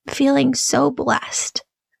feeling so blessed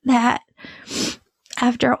that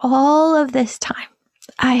after all of this time,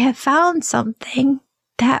 I have found something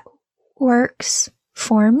that works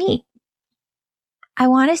for me. I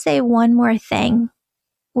want to say one more thing,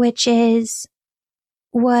 which is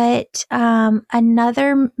what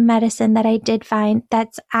another medicine that I did find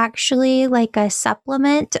that's actually like a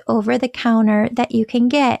supplement over the counter that you can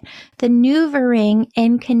get, the NuvaRing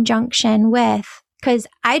in conjunction with, because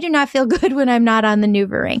I do not feel good when I'm not on the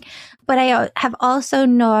NuvaRing, but I have also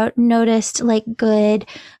noticed like good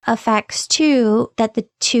effects too, that the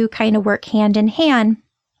two kind of work hand in hand,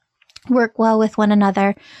 work well with one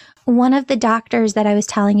another. One of the doctors that I was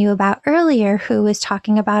telling you about earlier, who was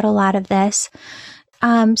talking about a lot of this,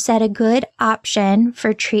 said a good option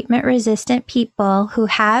for treatment-resistant people who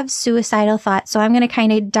have suicidal thoughts. So I'm going to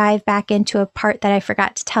kind of dive back into a part that I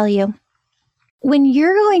forgot to tell you. When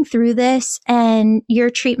you're going through this and you're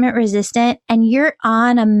treatment-resistant and you're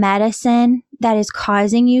on a medicine that is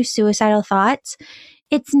causing you suicidal thoughts,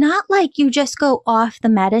 it's not like you just go off the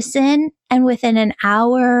medicine and within an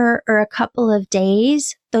hour or a couple of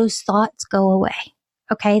days, those thoughts go away.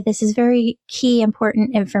 Okay, this is very key,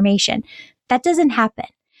 important information. That doesn't happen.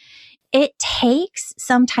 It takes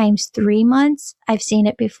sometimes 3 months. I've seen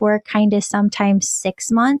it before, kind of sometimes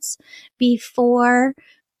 6 months before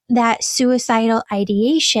that suicidal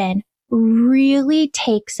ideation really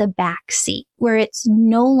takes a backseat where it's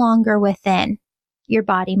no longer within your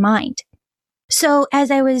body mind. So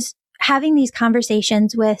as I was having these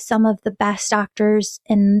conversations with some of the best doctors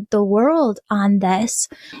in the world on this,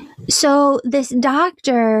 so this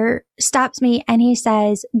doctor stops me and he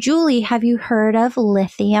says, "Julie, have you heard of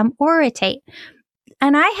lithium orotate?"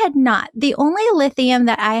 And I had not. The only lithium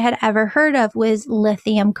that I had ever heard of was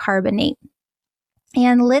lithium carbonate.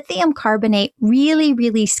 And lithium carbonate really,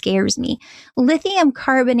 really scares me. Lithium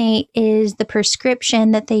carbonate is the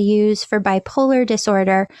prescription that they use for bipolar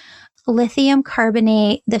disorder. Lithium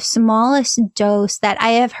carbonate, the smallest dose that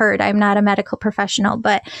I have heard, I'm not a medical professional,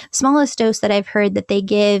 but the smallest dose that I've heard that they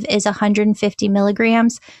give is 150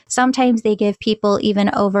 milligrams. Sometimes they give people even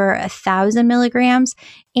over 1,000 milligrams,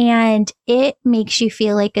 and it makes you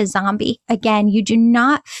feel like a zombie. Again, you do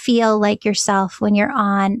not feel like yourself when you're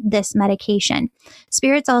on this medication.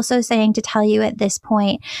 Spirit's also saying to tell you at this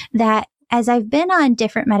point that as I've been on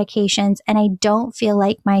different medications and I don't feel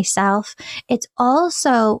like myself, it's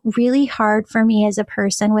also really hard for me as a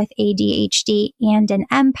person with ADHD and an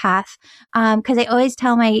empath. Because I always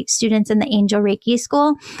tell my students in the Angel Reiki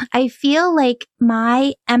school, I feel like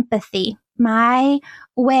my empathy, my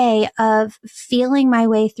way of feeling my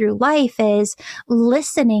way through life is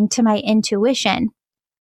listening to my intuition,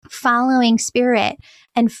 following spirit,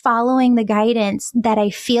 and following the guidance that I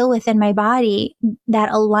feel within my body,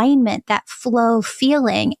 that alignment, that flow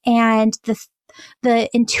feeling, and the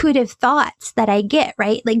intuitive thoughts that I get,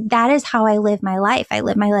 right? Like that is how I live my life. I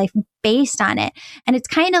live my life based on it. And it's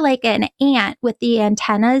kind of like an ant with the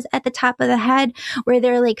antennas at the top of the head where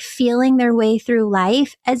they're like feeling their way through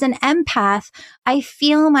life. As an empath, I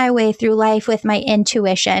feel my way through life with my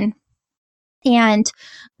intuition and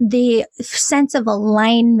the sense of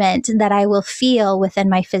alignment that I will feel within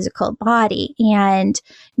my physical body and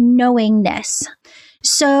knowingness.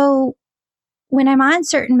 So when I'm on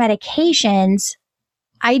certain medications,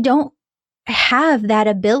 I don't have that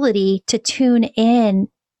ability to tune in,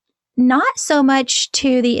 not so much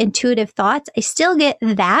to the intuitive thoughts. I still get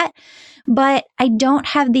that, but I don't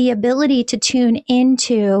have the ability to tune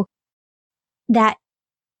into that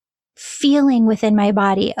feeling within my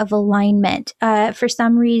body of alignment. For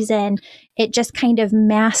some reason, it just kind of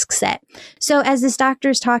masks it. So as this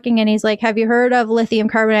doctor's talking and he's like, "Have you heard of lithium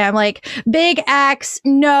carbonate?" I'm like, big X,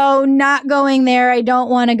 no, not going there. I don't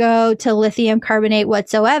want to go to lithium carbonate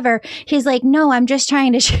whatsoever. He's like, "No, I'm just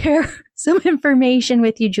trying to share some information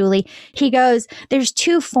with you, Julie." He goes, "There's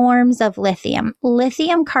 2 forms of lithium.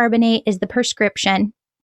 Lithium carbonate is the prescription.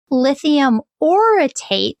 Lithium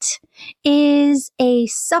orotate is a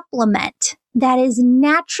supplement that is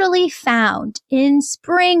naturally found in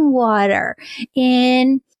spring water,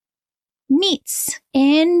 in meats,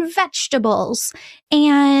 in vegetables.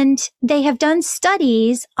 And they have done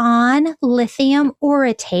studies on lithium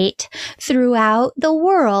orotate throughout the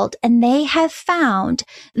world. And they have found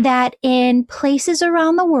that in places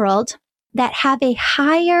around the world that have a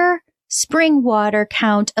higher spring water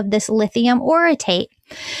count of this lithium orotate,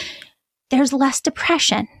 there's less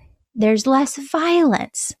depression, there's less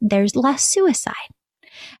violence, there's less suicide."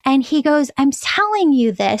 And he goes, "I'm telling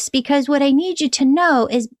you this because what I need you to know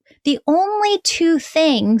is the only 2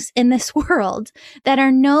 things in this world that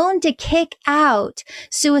are known to kick out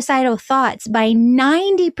suicidal thoughts by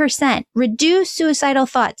 90%, reduce suicidal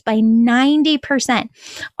thoughts by 90%,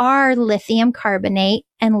 are lithium carbonate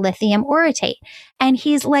and lithium orotate." And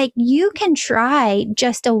he's like, "You can try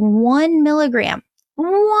just a 1 milligram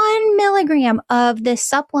 1 milligram of this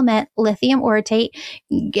supplement, lithium orotate.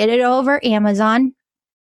 Get it over Amazon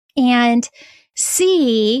and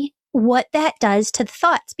see what that does to the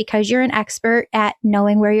thoughts, because you're an expert at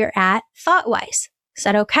knowing where you're at thought-wise.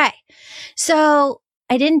 Said, okay. So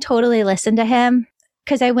I didn't totally listen to him,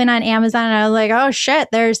 because I went on Amazon and I was like, oh shit,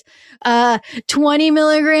 there's 20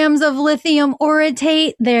 milligrams of lithium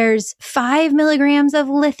orotate. There's 5 milligrams of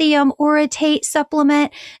lithium orotate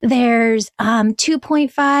supplement. There's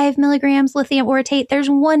 2.5 milligrams lithium orotate. There's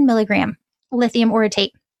 1 milligram lithium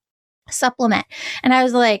orotate supplement. And I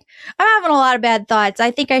was like, I'm having a lot of bad thoughts.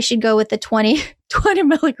 I think I should go with the 20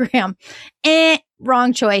 milligram.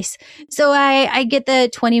 Wrong choice. So I get the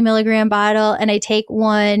 20 milligram bottle and I take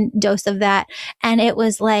 1 dose of that. And it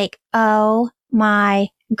was like, oh my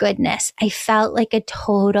goodness. I felt like a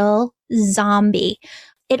total zombie.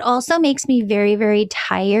 It also makes me very, very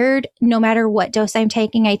tired. No matter what dose I'm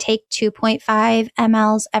taking, I take 2.5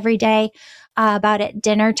 mLs every day, about at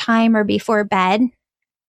dinner time or before bed.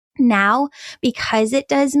 Now, because it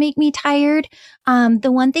does make me tired,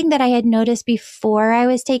 the one thing that I had noticed before I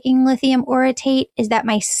was taking lithium orotate is that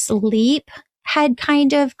my sleep had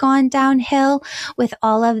kind of gone downhill with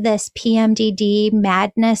all of this PMDD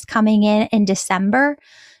madness coming in December.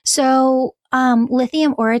 So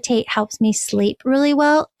lithium orotate helps me sleep really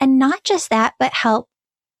well. And not just that, but help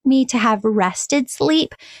me to have rested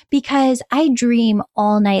sleep, because I dream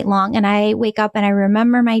all night long and I wake up and I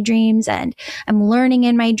remember my dreams and I'm learning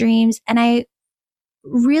in my dreams. And I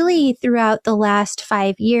really throughout the last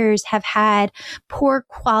 5 years have had poor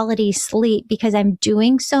quality sleep because I'm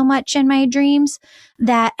doing so much in my dreams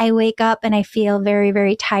that I wake up and I feel very,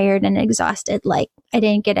 very tired and exhausted, like I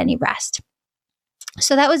didn't get any rest.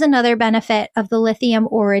 So that was another benefit of the lithium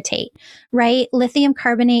orotate, right? Lithium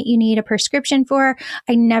carbonate, you need a prescription for.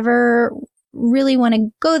 I never really want to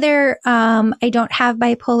go there. I don't have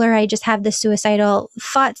bipolar. I just have the suicidal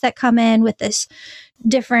thoughts that come in with this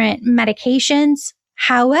different medications.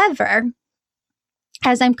 However,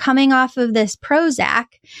 as I'm coming off of this Prozac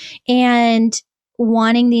and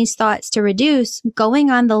wanting these thoughts to reduce, going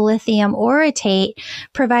on the lithium orotate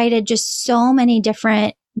provided just so many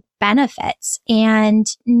different benefits and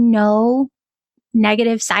no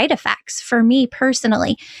negative side effects for me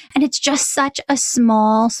personally. And it's just such a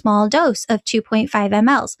small dose of 2.5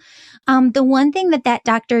 mLs. The one thing that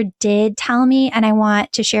doctor did tell me, and I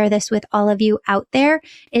want to share this with all of you out there,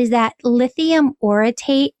 is that lithium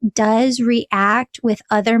orotate does react with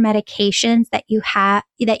other medications that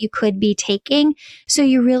you could be taking. So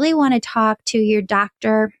you really want to talk to your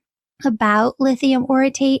doctor about lithium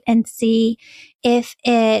orotate and see if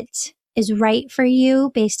it is right for you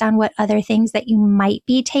based on what other things that you might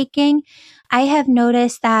be taking. I have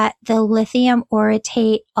noticed that the lithium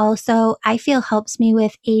orotate also, I feel, helps me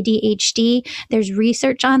with ADHD. There's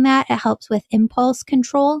research on that. It helps with impulse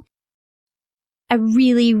control. I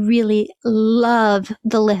really, really love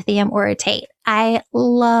the lithium orotate. I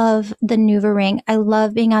love the NuvaRing. I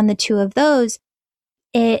love being on the 2 of those.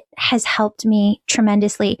 It has helped me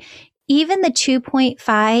tremendously. Even the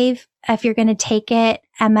 2.5, if you're going to take it,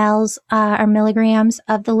 mLs or milligrams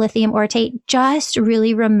of the lithium orotate, just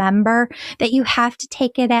really remember that you have to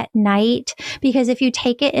take it at night, because if you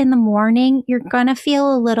take it in the morning, you're going to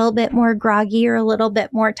feel a little bit more groggy or a little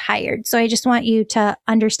bit more tired. So I just want you to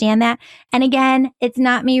understand that. And again, it's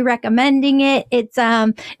not me recommending it. It's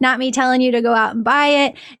not me telling you to go out and buy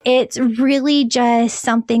it. It's really just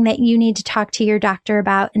something that you need to talk to your doctor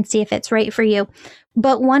about and see if it's right for you.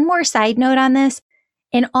 But one more side note on this.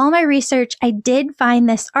 In all my research, I did find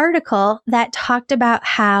this article that talked about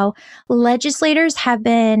how legislators have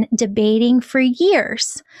been debating for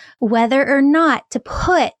years whether or not to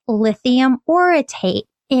put lithium orotate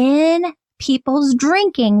in people's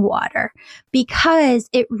drinking water because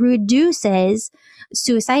it reduces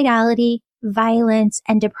suicidality, violence,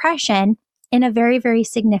 and depression in a very, very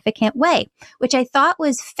significant way, which I thought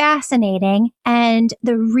was fascinating. And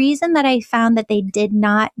the reason that I found that they did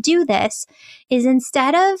not do this is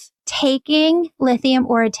instead of taking lithium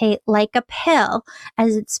orotate like a pill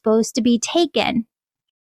as it's supposed to be taken,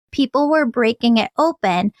 people were breaking it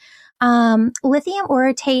open. Lithium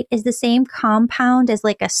orotate is the same compound as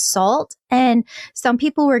like a salt. And some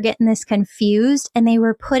people were getting this confused and they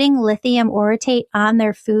were putting lithium orotate on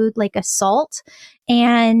their food like a salt.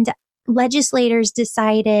 And legislators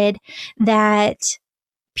decided that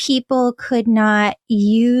people could not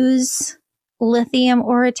use lithium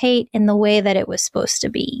orotate in the way that it was supposed to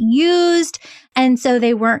be used. And so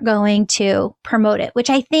they weren't going to promote it, which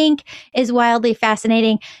I think is wildly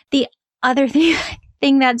fascinating. The other thing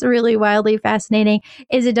thing that's really wildly fascinating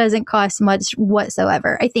is it doesn't cost much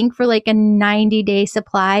whatsoever. I think for like a 90-day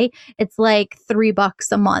supply, it's like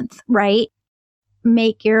 $3 a month, right?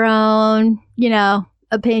 Make your own,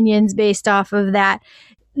 opinions based off of that.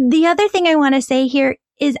 The other thing I want to say here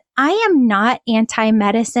is I am not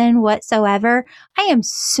anti-medicine whatsoever. I am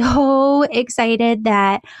so excited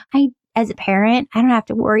that as a parent, I don't have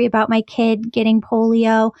to worry about my kid getting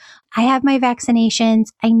polio. I have my vaccinations.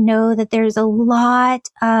 I know that there's a lot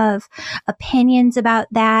of opinions about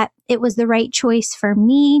that. It was the right choice for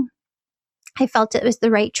me. I felt it was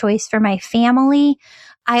the right choice for my family.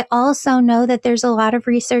 I also know that there's a lot of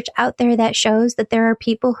research out there that shows that there are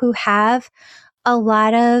people who have a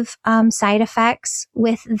lot of side effects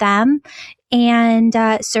with them and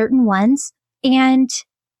certain ones. And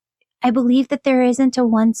I believe that there isn't a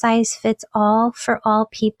one size fits all for all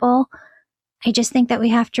people. I just think that we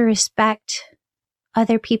have to respect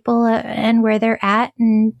other people and where they're at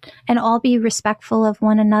and all be respectful of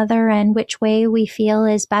one another and which way we feel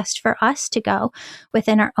is best for us to go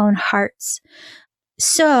within our own hearts.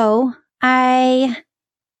 So I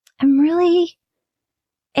am really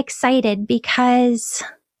excited because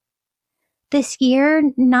this year,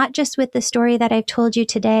 not just with the story that I've told you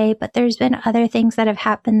today, but there's been other things that have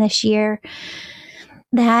happened this year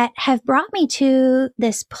that have brought me to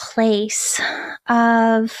this place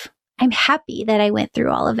of I'm happy that I went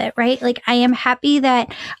through all of it, right? Like I am happy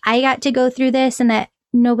that I got to go through this and that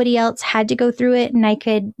nobody else had to go through it and I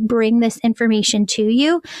could bring this information to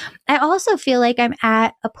you. I also feel like I'm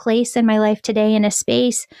at a place in my life today in a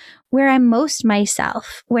space where I'm most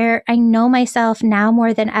myself, where I know myself now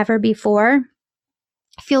more than ever before.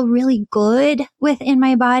 I feel really good within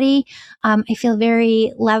my body. I feel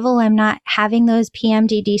very level. I'm not having those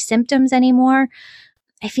PMDD symptoms anymore.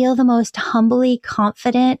 I feel the most humbly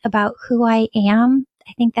confident about who I am,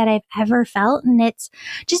 I think, that I've ever felt. And it's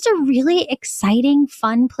just a really exciting,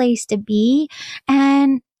 fun place to be.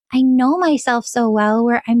 And I know myself so well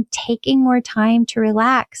where I'm taking more time to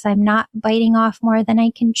relax. I'm not biting off more than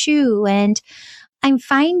I can chew. And I'm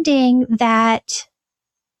finding that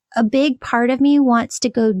a big part of me wants to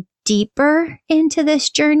go deeper into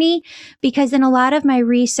this journey because in a lot of my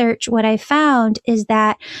research, what I found is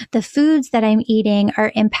that the foods that I'm eating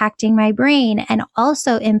are impacting my brain and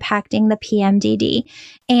also impacting the PMDD,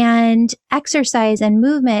 and exercise and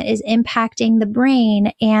movement is impacting the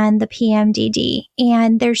brain and the PMDD.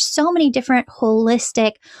 And there's so many different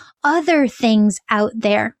holistic other things out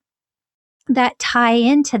there that tie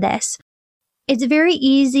into this. It's very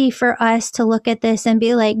easy for us to look at this and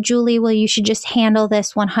be like, Julie, well, you should just handle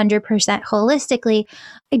this 100% holistically.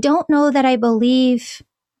 I don't know that I believe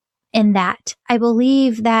in that. I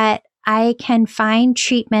believe that I can find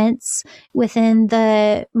treatments within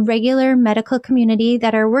the regular medical community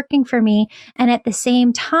that are working for me, and at the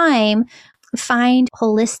same time, find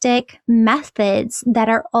holistic methods that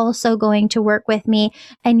are also going to work with me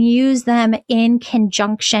and use them in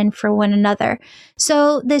conjunction for one another.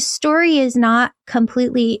 So this story is not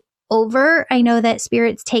completely over. I know that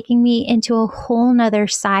Spirit's taking me into a whole nother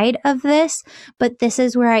side of this, but this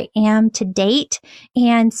is where I am to date.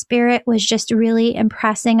 And Spirit was just really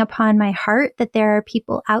impressing upon my heart that there are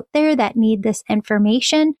people out there that need this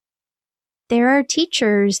information. There are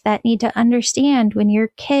teachers that need to understand when your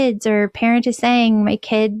kids or parent is saying,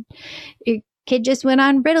 your kid just went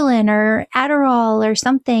on Ritalin or Adderall or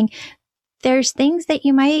something. There's things that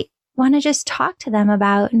you might want to just talk to them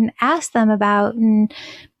about and ask them about and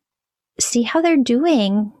see how they're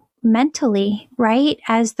doing mentally, right?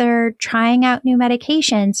 As they're trying out new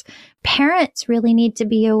medications. Parents really need to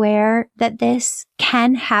be aware that this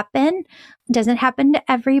can happen. It doesn't happen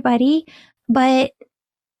to everybody, but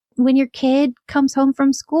when your kid comes home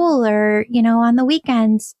from school or, on the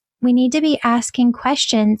weekends, we need to be asking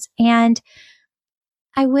questions. And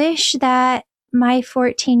I wish that my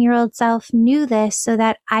 14-year-old self knew this so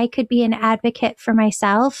that I could be an advocate for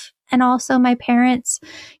myself. And also my parents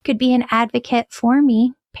could be an advocate for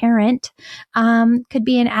me, could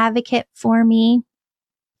be an advocate for me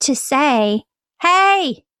to say,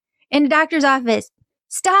 hey, in the doctor's office,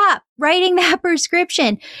 stop writing that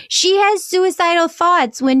prescription. She has suicidal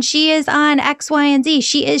thoughts when she is on X, Y, and Z.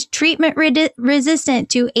 She is treatment resistant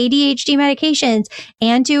to ADHD medications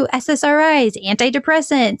and to SSRIs,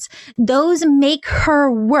 antidepressants. Those make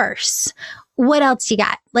her worse. What else you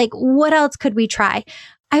got? Like, what else could we try?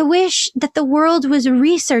 I wish that the world was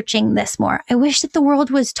researching this more. I wish that the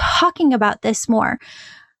world was talking about this more,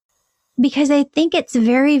 because I think it's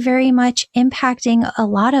very, very much impacting a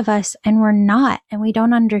lot of us, and we're not, and we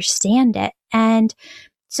don't understand it. And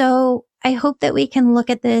so I hope that we can look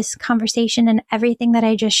at this conversation and everything that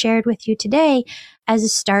I just shared with you today as a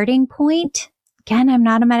starting point. Again, I'm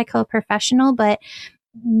not a medical professional, but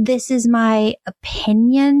this is my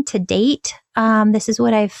opinion to date. This is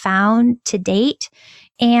what I've found to date.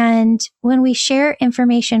 And when we share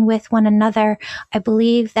information with one another, I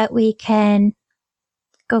believe that we can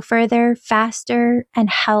go further, faster, and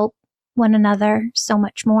help one another so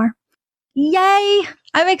much more. Yay!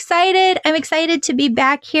 I'm excited. I'm excited to be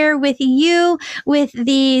back here with you with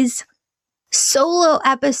these solo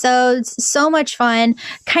episodes. So much fun.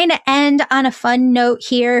 Kind of end on a fun note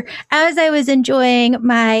here. As I was enjoying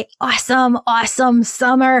my awesome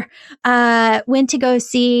summer, went to go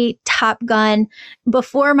see Top Gun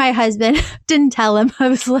before my husband. Didn't tell him. I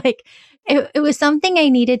was like, it was something I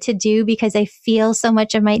needed to do because I feel so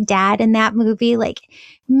much of my dad in that movie. Like,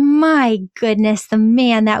 my goodness, the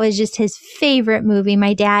man, that was just his favorite movie,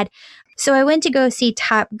 my dad. So I went to go see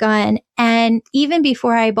Top Gun. And even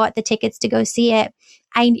before I bought the tickets to go see it,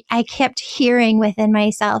 I kept hearing within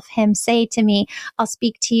myself him say to me, I'll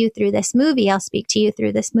speak to you through this movie. I'll speak to you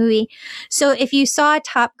through this movie. So if you saw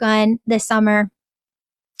Top Gun this summer,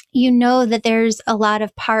 you know that there's a lot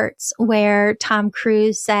of parts where Tom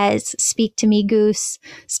Cruise says, speak to me, Goose,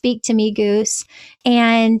 speak to me, Goose.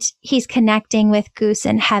 And he's connecting with Goose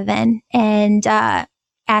in heaven and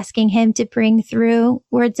asking him to bring through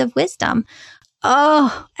words of wisdom.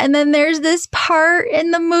 Oh, and then there's this part in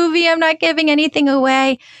the movie, I'm not giving anything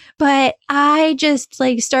away, but I just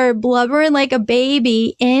started blubbering like a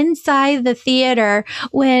baby inside the theater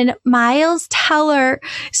when Miles Teller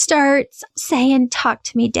starts saying, talk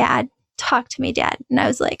to me, Dad, talk to me, Dad. And I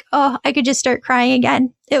was like, oh, I could just start crying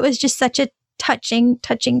again. It was just such a touching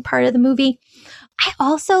part of the movie. I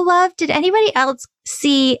also loved, did anybody else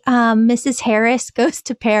see Mrs. Harris Goes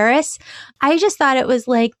to Paris? I just thought it was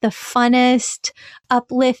like the funnest,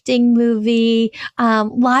 uplifting movie.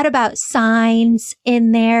 Lot about signs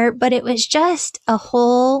in there, but it was just a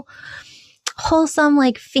wholesome,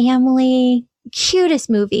 family, cutest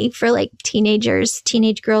movie for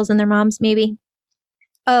teenage girls and their moms, maybe.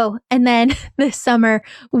 Oh, and then this summer,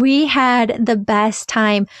 we had the best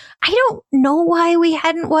time. I don't know why we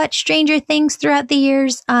hadn't watched Stranger Things throughout the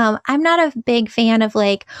years. I'm not a big fan of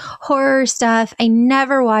horror stuff. I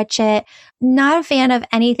never watch it. Not a fan of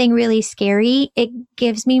anything really scary. It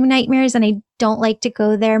gives me nightmares and I don't like to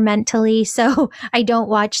go there mentally. So I don't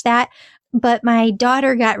watch that. But my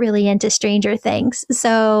daughter got really into Stranger Things.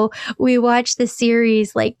 So we watched the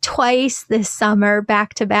series twice this summer,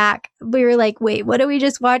 back to back. We were like, wait, what did we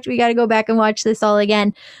just watch? We got to go back and watch this all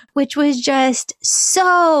again, which was just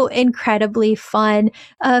so incredibly fun.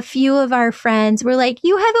 A few of our friends were like,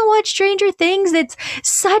 you haven't watched Stranger Things? It's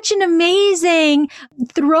such an amazing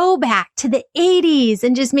throwback to the 80s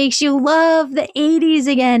and just makes you love the 80s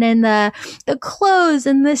again, and the clothes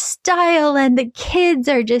and the style, and the kids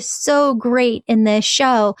are just so great in this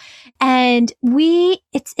show. And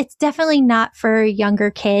it's definitely not for younger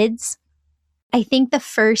kids. I think the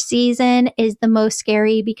first season is the most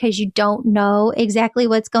scary because you don't know exactly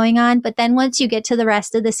what's going on. But then once you get to the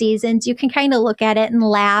rest of the seasons, you can kind of look at it and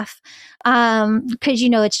laugh because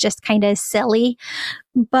it's just kind of silly.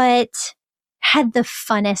 But had the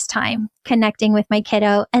funnest time connecting with my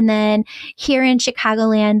kiddo. And then here in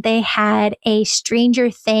Chicagoland, they had a Stranger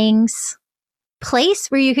Things place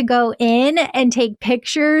where you could go in and take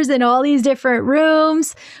pictures in all these different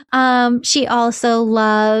rooms. She also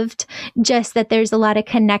loved just that there's a lot of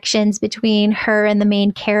connections between her and the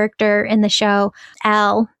main character in the show,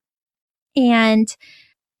 Elle. And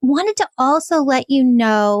wanted to also let you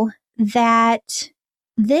know that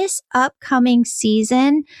this upcoming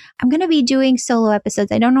season, I'm going to be doing solo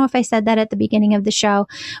episodes. I don't know if I said that at the beginning of the show,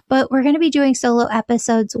 but we're going to be doing solo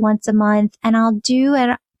episodes once a month, and I'll do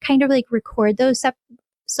it kind of record those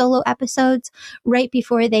solo episodes right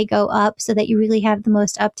before they go up so that you really have the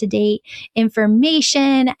most up-to-date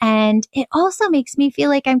information. And it also makes me feel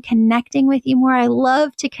like I'm connecting with you more. I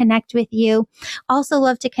love to connect with you. Also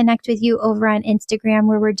love to connect with you over on Instagram,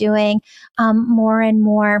 where we're doing more and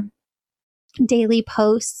more daily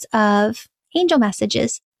posts of angel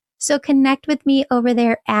messages. So connect with me over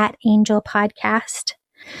there at Angel Podcast.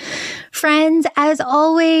 Friends, as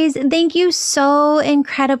always, thank you so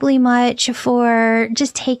incredibly much for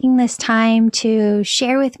just taking this time to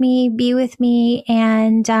share with me, be with me,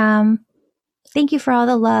 and thank you for all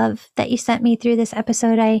the love that you sent me through this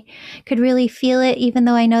episode. I could really feel it, even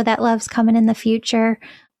though I know that love's coming in the future.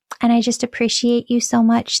 And I just appreciate you so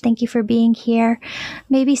much. Thank you for being here.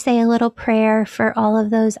 Maybe say a little prayer for all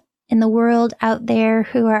of those in the world out there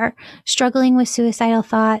who are struggling with suicidal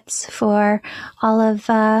thoughts, for all of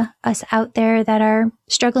us out there that are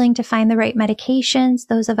struggling to find the right medications,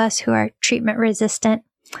 those of us who are treatment resistant.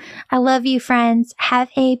 I love you, friends. Have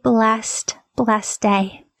a blessed, blessed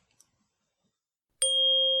day.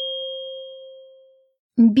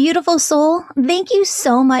 Beautiful soul, thank you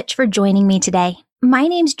so much for joining me today. My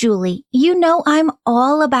name's Julie. You know I'm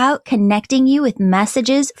all about connecting you with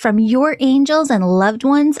messages from your angels and loved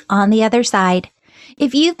ones on the other side.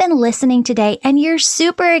 If you've been listening today and you're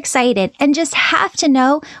super excited and just have to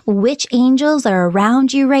know which angels are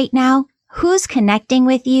around you right now, who's connecting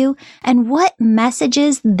with you, and what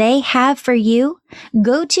messages they have for you,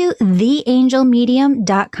 go to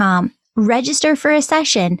theangelmedium.com. Register for a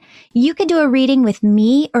session. You can do a reading with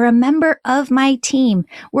me or a member of my team.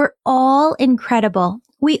 We're all incredible.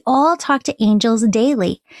 We all talk to angels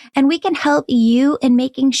daily, and we can help you in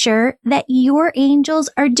making sure that your angels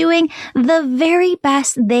are doing the very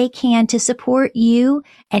best they can to support you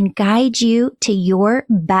and guide you to your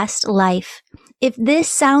best life. If this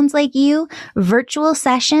sounds like you, virtual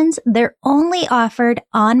sessions, they're only offered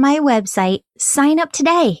on my website. Sign up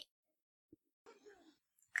today.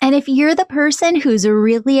 And if you're the person who's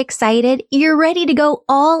really excited, you're ready to go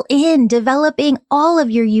all in, developing all of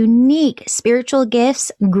your unique spiritual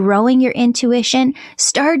gifts, growing your intuition,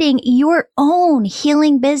 starting your own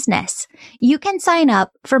healing business, you can sign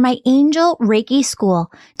up for my Angel Reiki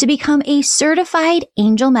School to become a certified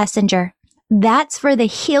angel messenger. That's for the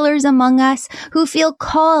healers among us who feel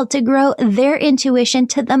called to grow their intuition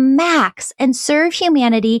to the max and serve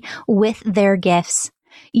humanity with their gifts.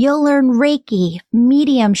 You'll learn Reiki,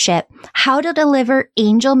 mediumship, how to deliver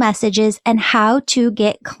angel messages, and how to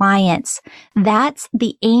get clients. That's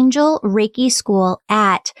the Angel Reiki School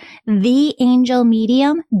at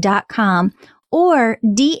theangelmedium.com, or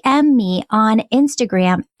DM me on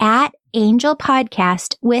Instagram at Angel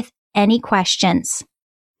Podcast with any questions.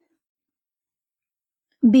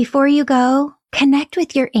 Before you go, connect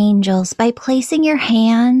with your angels by placing your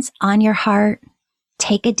hands on your heart.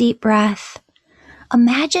 Take a deep breath.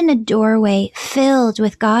 Imagine a doorway filled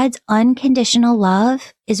with God's unconditional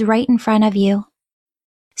love is right in front of you.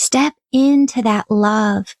 Step into that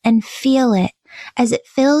love and feel it as it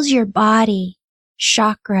fills your body,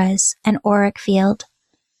 chakras, and auric field.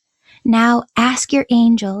 Now ask your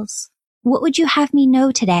angels, what would you have me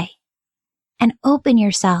know today? And open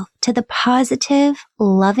yourself to the positive,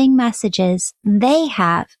 loving messages they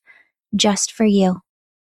have just for you.